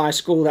girl from high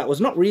school that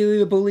was not really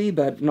the bully,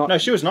 but not... No,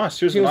 she was nice.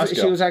 She was a nice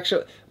girl. She was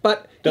actually...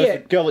 But,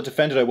 the girl that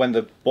defended her when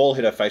the ball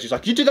hit her face, she's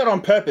like, you did that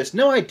on purpose.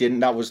 No, I didn't.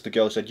 That was the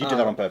girl who said, you did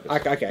that on purpose.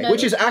 Okay. No,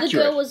 Which is accurate. The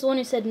girl was the one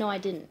who said, no, I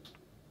didn't.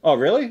 Oh,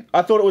 really?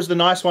 I thought it was the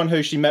nice one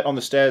who she met on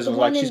the stairs. The and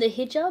one was in the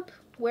hijab,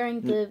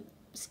 wearing the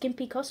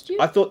skimpy costume?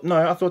 I thought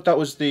that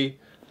was the...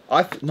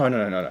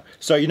 No.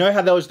 So you know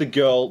how there was the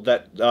girl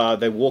that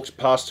they walked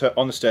past her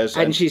on the stairs,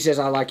 and she says,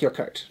 "I like your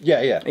coat."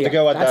 Yeah. The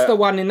girl that's the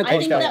one in the. I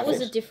think that was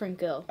a different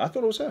girl. I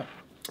thought it was her.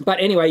 But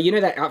anyway,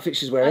 that outfit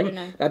she's wearing? I don't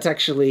know. That's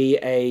actually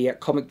a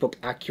comic book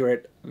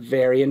accurate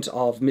variant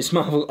of Miss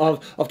Marvel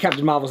of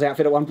Captain Marvel's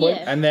outfit at one point.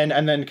 Yeah. And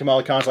then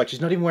Kamala Khan's like,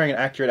 she's not even wearing an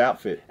accurate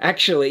outfit.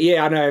 Actually,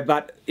 yeah, I know,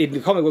 but in the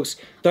comic books,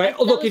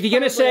 look, if you're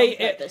going to say,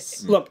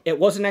 it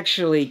wasn't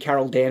actually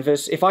Carol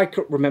Danvers. If I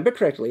remember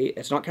correctly,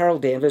 it's not Carol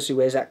Danvers who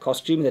wears that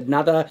costume.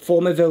 Another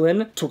former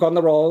villain took on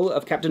the role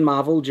of Captain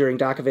Marvel during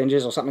Dark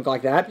Avengers or something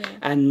like that,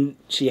 and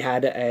she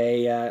had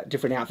a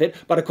different outfit.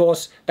 But of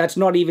course, that's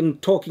not even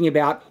talking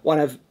about one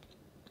of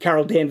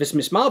Carol Danvers'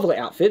 Miss Marvel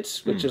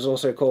outfits, which is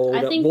also called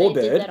Warbird. I think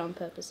they did that on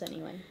purpose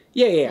anyway.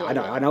 Yeah,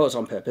 I know it's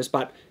on purpose,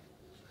 but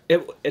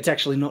it's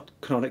actually not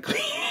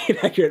canonically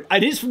inaccurate.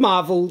 It is for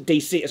Marvel,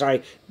 DC,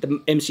 sorry, the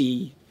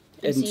MCU.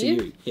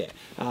 Yeah.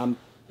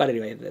 But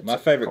anyway, my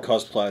favourite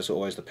cosplayers are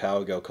always the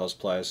Power Girl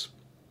cosplayers.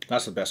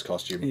 That's the best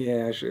costume.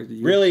 Yeah, sure.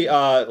 Really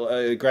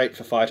great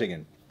for fighting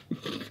in.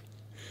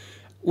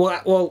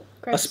 Well,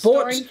 a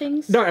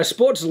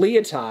sports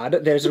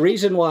leotard. There's a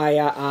reason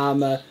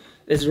why.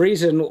 There's a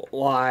reason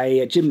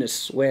why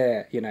gymnasts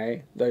wear,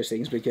 those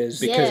things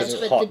because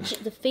it's hot.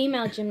 The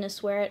female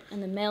gymnasts wear it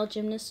and the male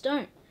gymnasts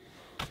don't.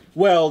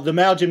 Well, the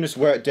male gymnasts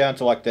wear it down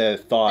to like their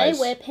thighs. They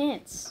wear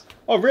pants.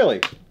 Oh,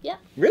 really? Yeah.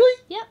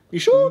 Really? Yeah. You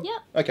sure? Yeah.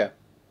 Okay.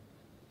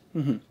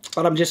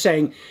 But I'm just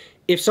saying,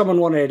 if someone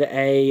wanted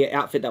a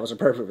outfit that was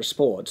appropriate for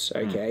sports,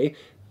 okay,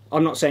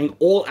 I'm not saying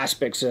all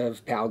aspects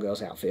of Power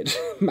Girl's outfit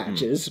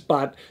matches,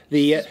 but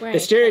the wearing a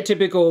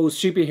stereotypical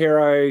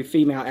superhero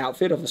female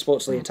outfit of the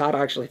sports leotard,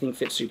 I actually think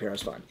fits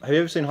superheroes fine. Have you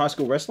ever seen high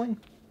school wrestling?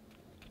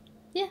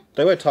 Yeah.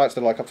 They wear tights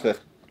that are like up to their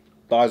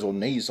thighs or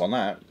knees on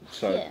that.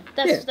 So Yeah.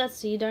 That's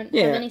so you don't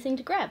Yeah. have anything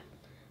to grab.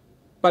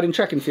 But in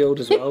track and field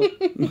as well.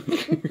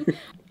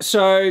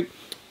 So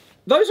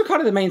those are kind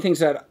of the main things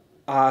that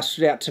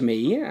stood out to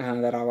me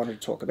that I wanted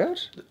to talk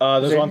about.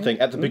 there's one thing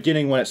at the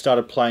beginning when it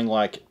started playing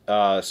like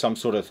some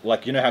sort of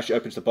like, you know how she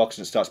opens the box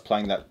and it starts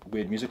playing that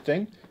weird music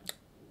thing.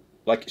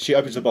 Like she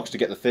opens the box to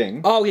get the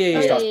thing. Oh yeah, And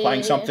yeah. starts yeah, playing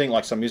yeah. something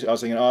like some music. I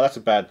was thinking, oh, that's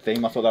a bad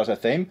theme. I thought that was her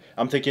theme.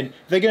 I'm thinking if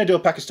they're gonna do a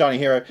Pakistani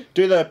hero,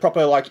 do the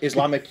proper like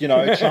Islamic, you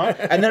know, chant.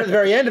 And then at the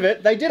very end of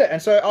it, they did it. And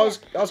so I was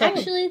happy.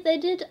 Actually, they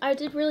did. I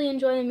did really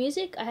enjoy the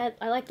music. I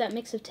like that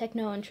mix of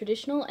techno and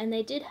traditional, and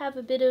they did have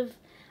a bit of,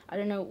 I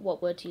don't know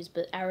what word to use,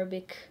 but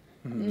Arabic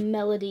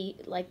melody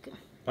like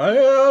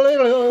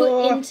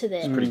put into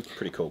there.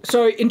 Pretty cool.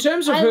 So in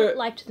terms of I her,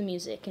 liked the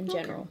music in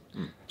general.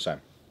 So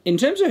in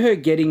terms of her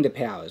getting the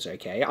powers,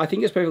 okay, I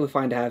think it's perfectly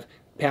fine to have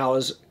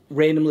powers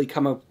randomly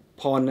come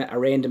upon a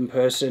random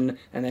person,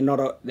 and they're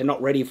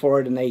not ready for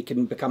it, and they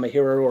can become a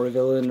hero or a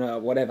villain or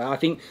whatever. I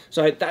think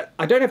so that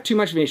I don't have too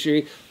much of an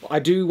issue. I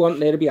do want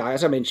there to be,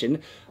 as I mentioned.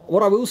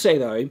 What I will say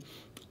though,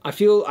 I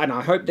feel, and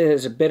I hope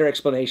there's a better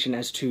explanation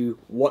as to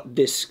what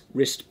this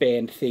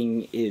wristband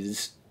thing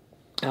is.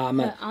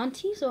 Her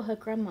aunties or her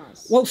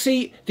grandmas? Well,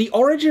 see, the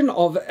origin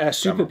of a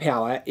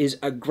superpower is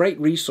a great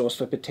resource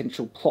for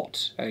potential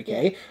plot.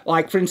 Okay,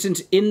 like for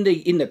instance, in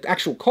the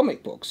actual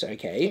comic books.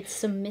 Okay, It's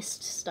some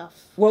mist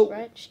stuff. Well,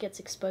 right? She gets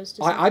exposed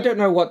to something. I don't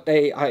know what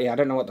I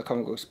don't know what the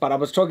comic books, but I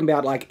was talking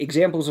about like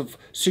examples of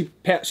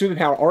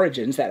superpower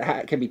origins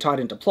that can be tied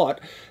into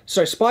plot.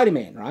 So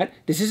Spider-Man, right?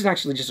 This isn't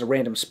actually just a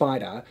random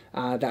spider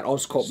that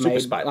Oscorp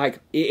made. Spider. Like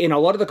in a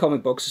lot of the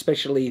comic books,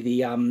 especially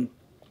the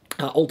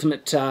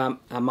Ultimate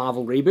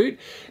Marvel reboot,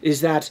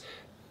 is that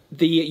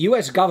the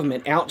US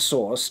government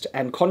outsourced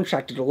and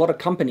contracted a lot of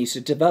companies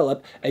to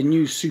develop a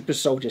new super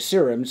soldier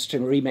serums to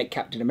remake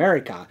Captain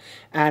America.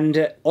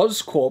 And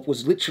Oscorp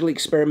was literally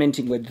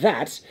experimenting with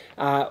that,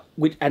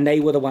 and they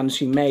were the ones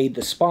who made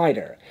the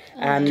spider.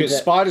 And because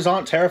spiders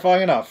aren't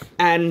terrifying enough.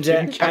 and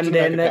Captain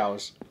then America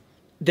powers.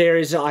 there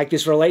is like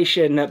this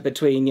relation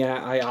between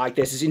like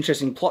there's this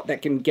interesting plot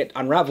that can get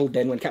unraveled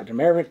then when Captain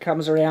America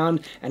comes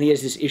around, and he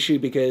has this issue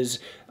because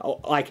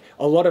like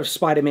a lot of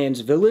Spider-Man's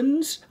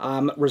villains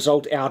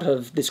result out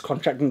of this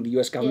contracting the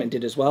US government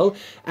did as well,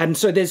 and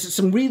so there's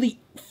some really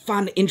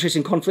fun,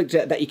 interesting conflict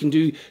that you can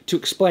do to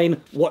explain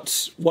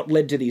what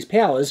led to these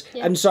powers,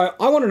 and so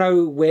I want to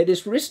know where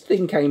this wrist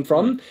thing came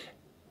from.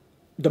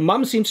 The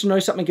mum seems to know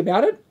something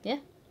about it. Yeah.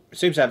 It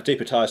seems to have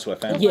deeper ties to her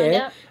family. Find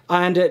Yeah, out.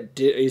 and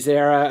is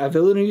there a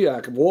villain who,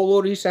 like a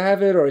warlord who used to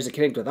have it, or is it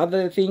connected with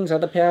other things,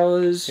 other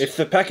powers? If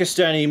the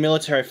Pakistani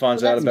military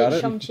finds out about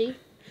it, Shang-Chi.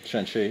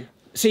 Shang-Chi.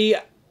 See,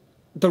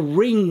 the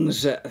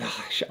rings. I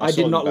saw did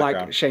in the not like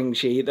background.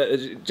 Shang-Chi.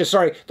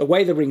 The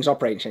way the rings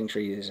operate in Shang-Chi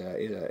is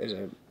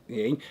a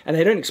thing, and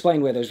they don't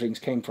explain where those rings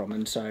came from,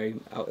 and so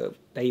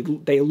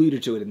they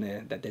alluded to it in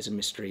there that there's a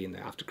mystery in the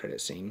after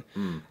credit scene.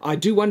 I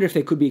do wonder if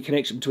there could be a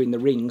connection between the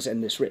rings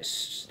and this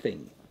wrist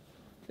thing.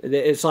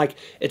 It's like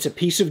it's a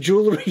piece of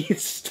jewelry with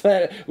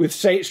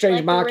strange Like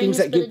the markings rings,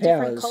 that but give a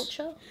different powers,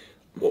 culture.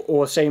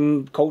 or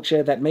same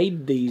culture that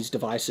made these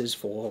devices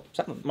for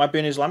something. Might be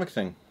an Islamic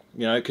thing,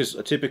 you know, because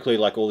typically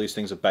like all these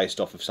things are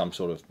based off of some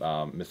sort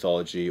of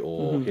mythology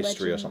or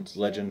history or Legend,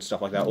 something, legend,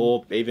 stuff like that,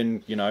 or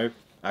even, you know,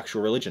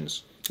 actual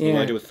religions. What Yeah. do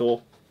they do with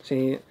Thor?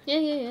 See,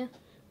 Yeah.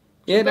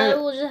 yeah, But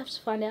no. we'll just have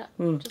to find out.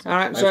 Just All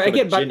right, It's so got a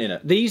again, but gin in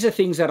it. these are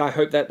things that I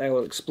hope that they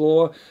will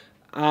explore.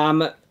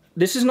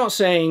 This is not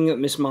saying that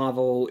Miss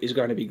Marvel is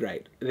going to be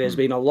great. There's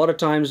been a lot of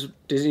times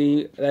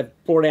Disney, they've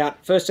brought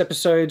out first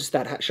episodes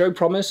that show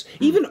promise.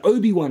 Even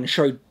Obi-Wan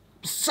showed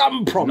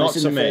some promise Not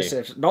in to the me. first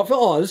episode. Not for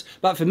Oz,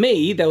 but for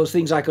me, there was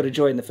things I could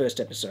enjoy in the first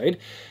episode,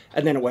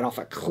 and then it went off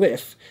a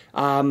cliff.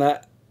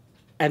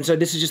 And so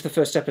this is just the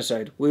first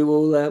episode. We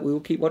will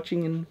keep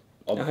watching, and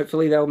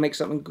hopefully they'll make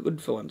something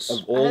good for once.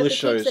 Of I all hope the it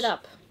shows, keeps it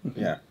up.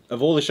 yeah,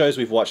 of all the shows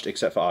we've watched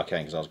except for Arcane,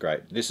 because that was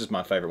great. This is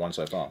my favorite one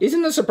so far.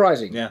 Isn't that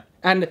surprising? Yeah.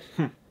 And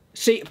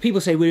see, people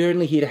say we're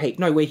only here to hate.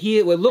 No, we're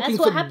here. We're looking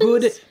That's for what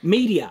good happens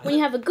media. When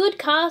you have a good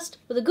cast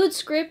with a good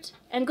script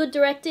and good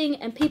directing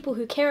and people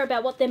who care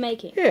about what they're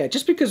making. Yeah,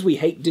 just because we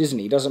hate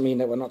Disney doesn't mean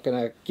that we're not going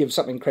to give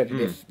something credit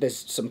if there's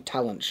some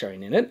talent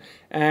shown in it.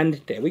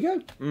 And there we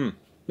go.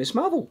 Miss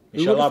Marvel. Who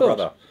would have Inshallah, thought?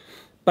 brother.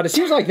 But it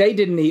seems like they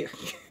didn't.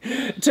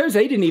 It turns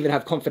they didn't even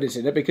have confidence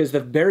in it because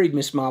they've buried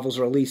Miss Marvel's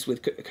release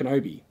with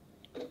Kenobi.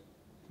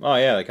 Oh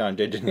yeah, they kind of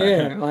did, didn't they?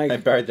 Yeah, like- they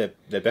buried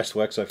their best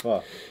work so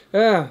far.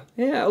 Yeah.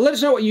 Let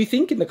us know what you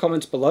think in the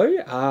comments below.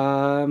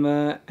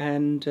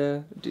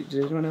 Does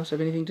anyone else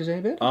have anything to say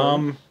about it? I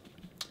mean,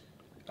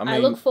 I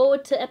look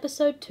forward to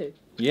episode 2.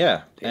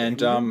 Yeah,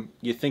 and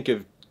you think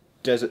of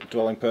desert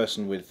dwelling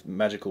person with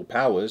magical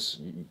powers,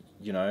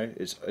 you know,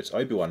 it's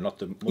Obi-Wan, not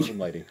the Muslim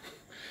lady.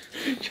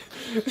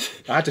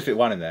 I had to fit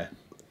one in there.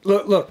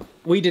 Look,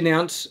 we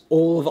denounce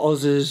all of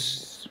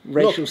Oz's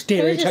racial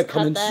stereotype cut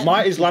comments. that?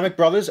 My Islamic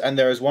brothers, and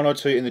there is one or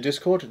two in the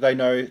Discord, they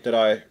know that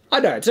I I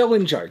know, it's all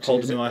in jokes.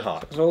 hold them in my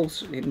heart. It's all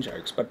in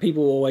jokes, but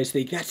people always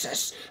think that's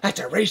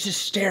a racist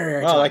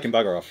stereotype. Well, they can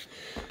bugger off.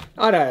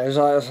 I know, I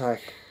was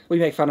like, we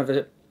make fun of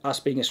it, us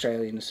being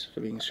Australians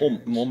for being Or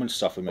Australians. Mormon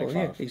stuff we make fun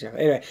Yeah, of.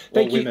 exactly. Anyway, Or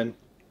thank you. women,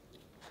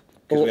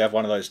 because we have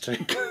one of those too.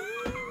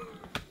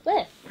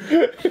 Where?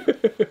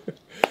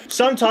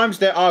 Sometimes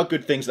there are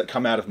good things that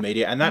come out of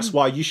media, and that's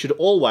why you should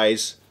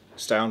always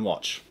stay on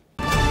watch.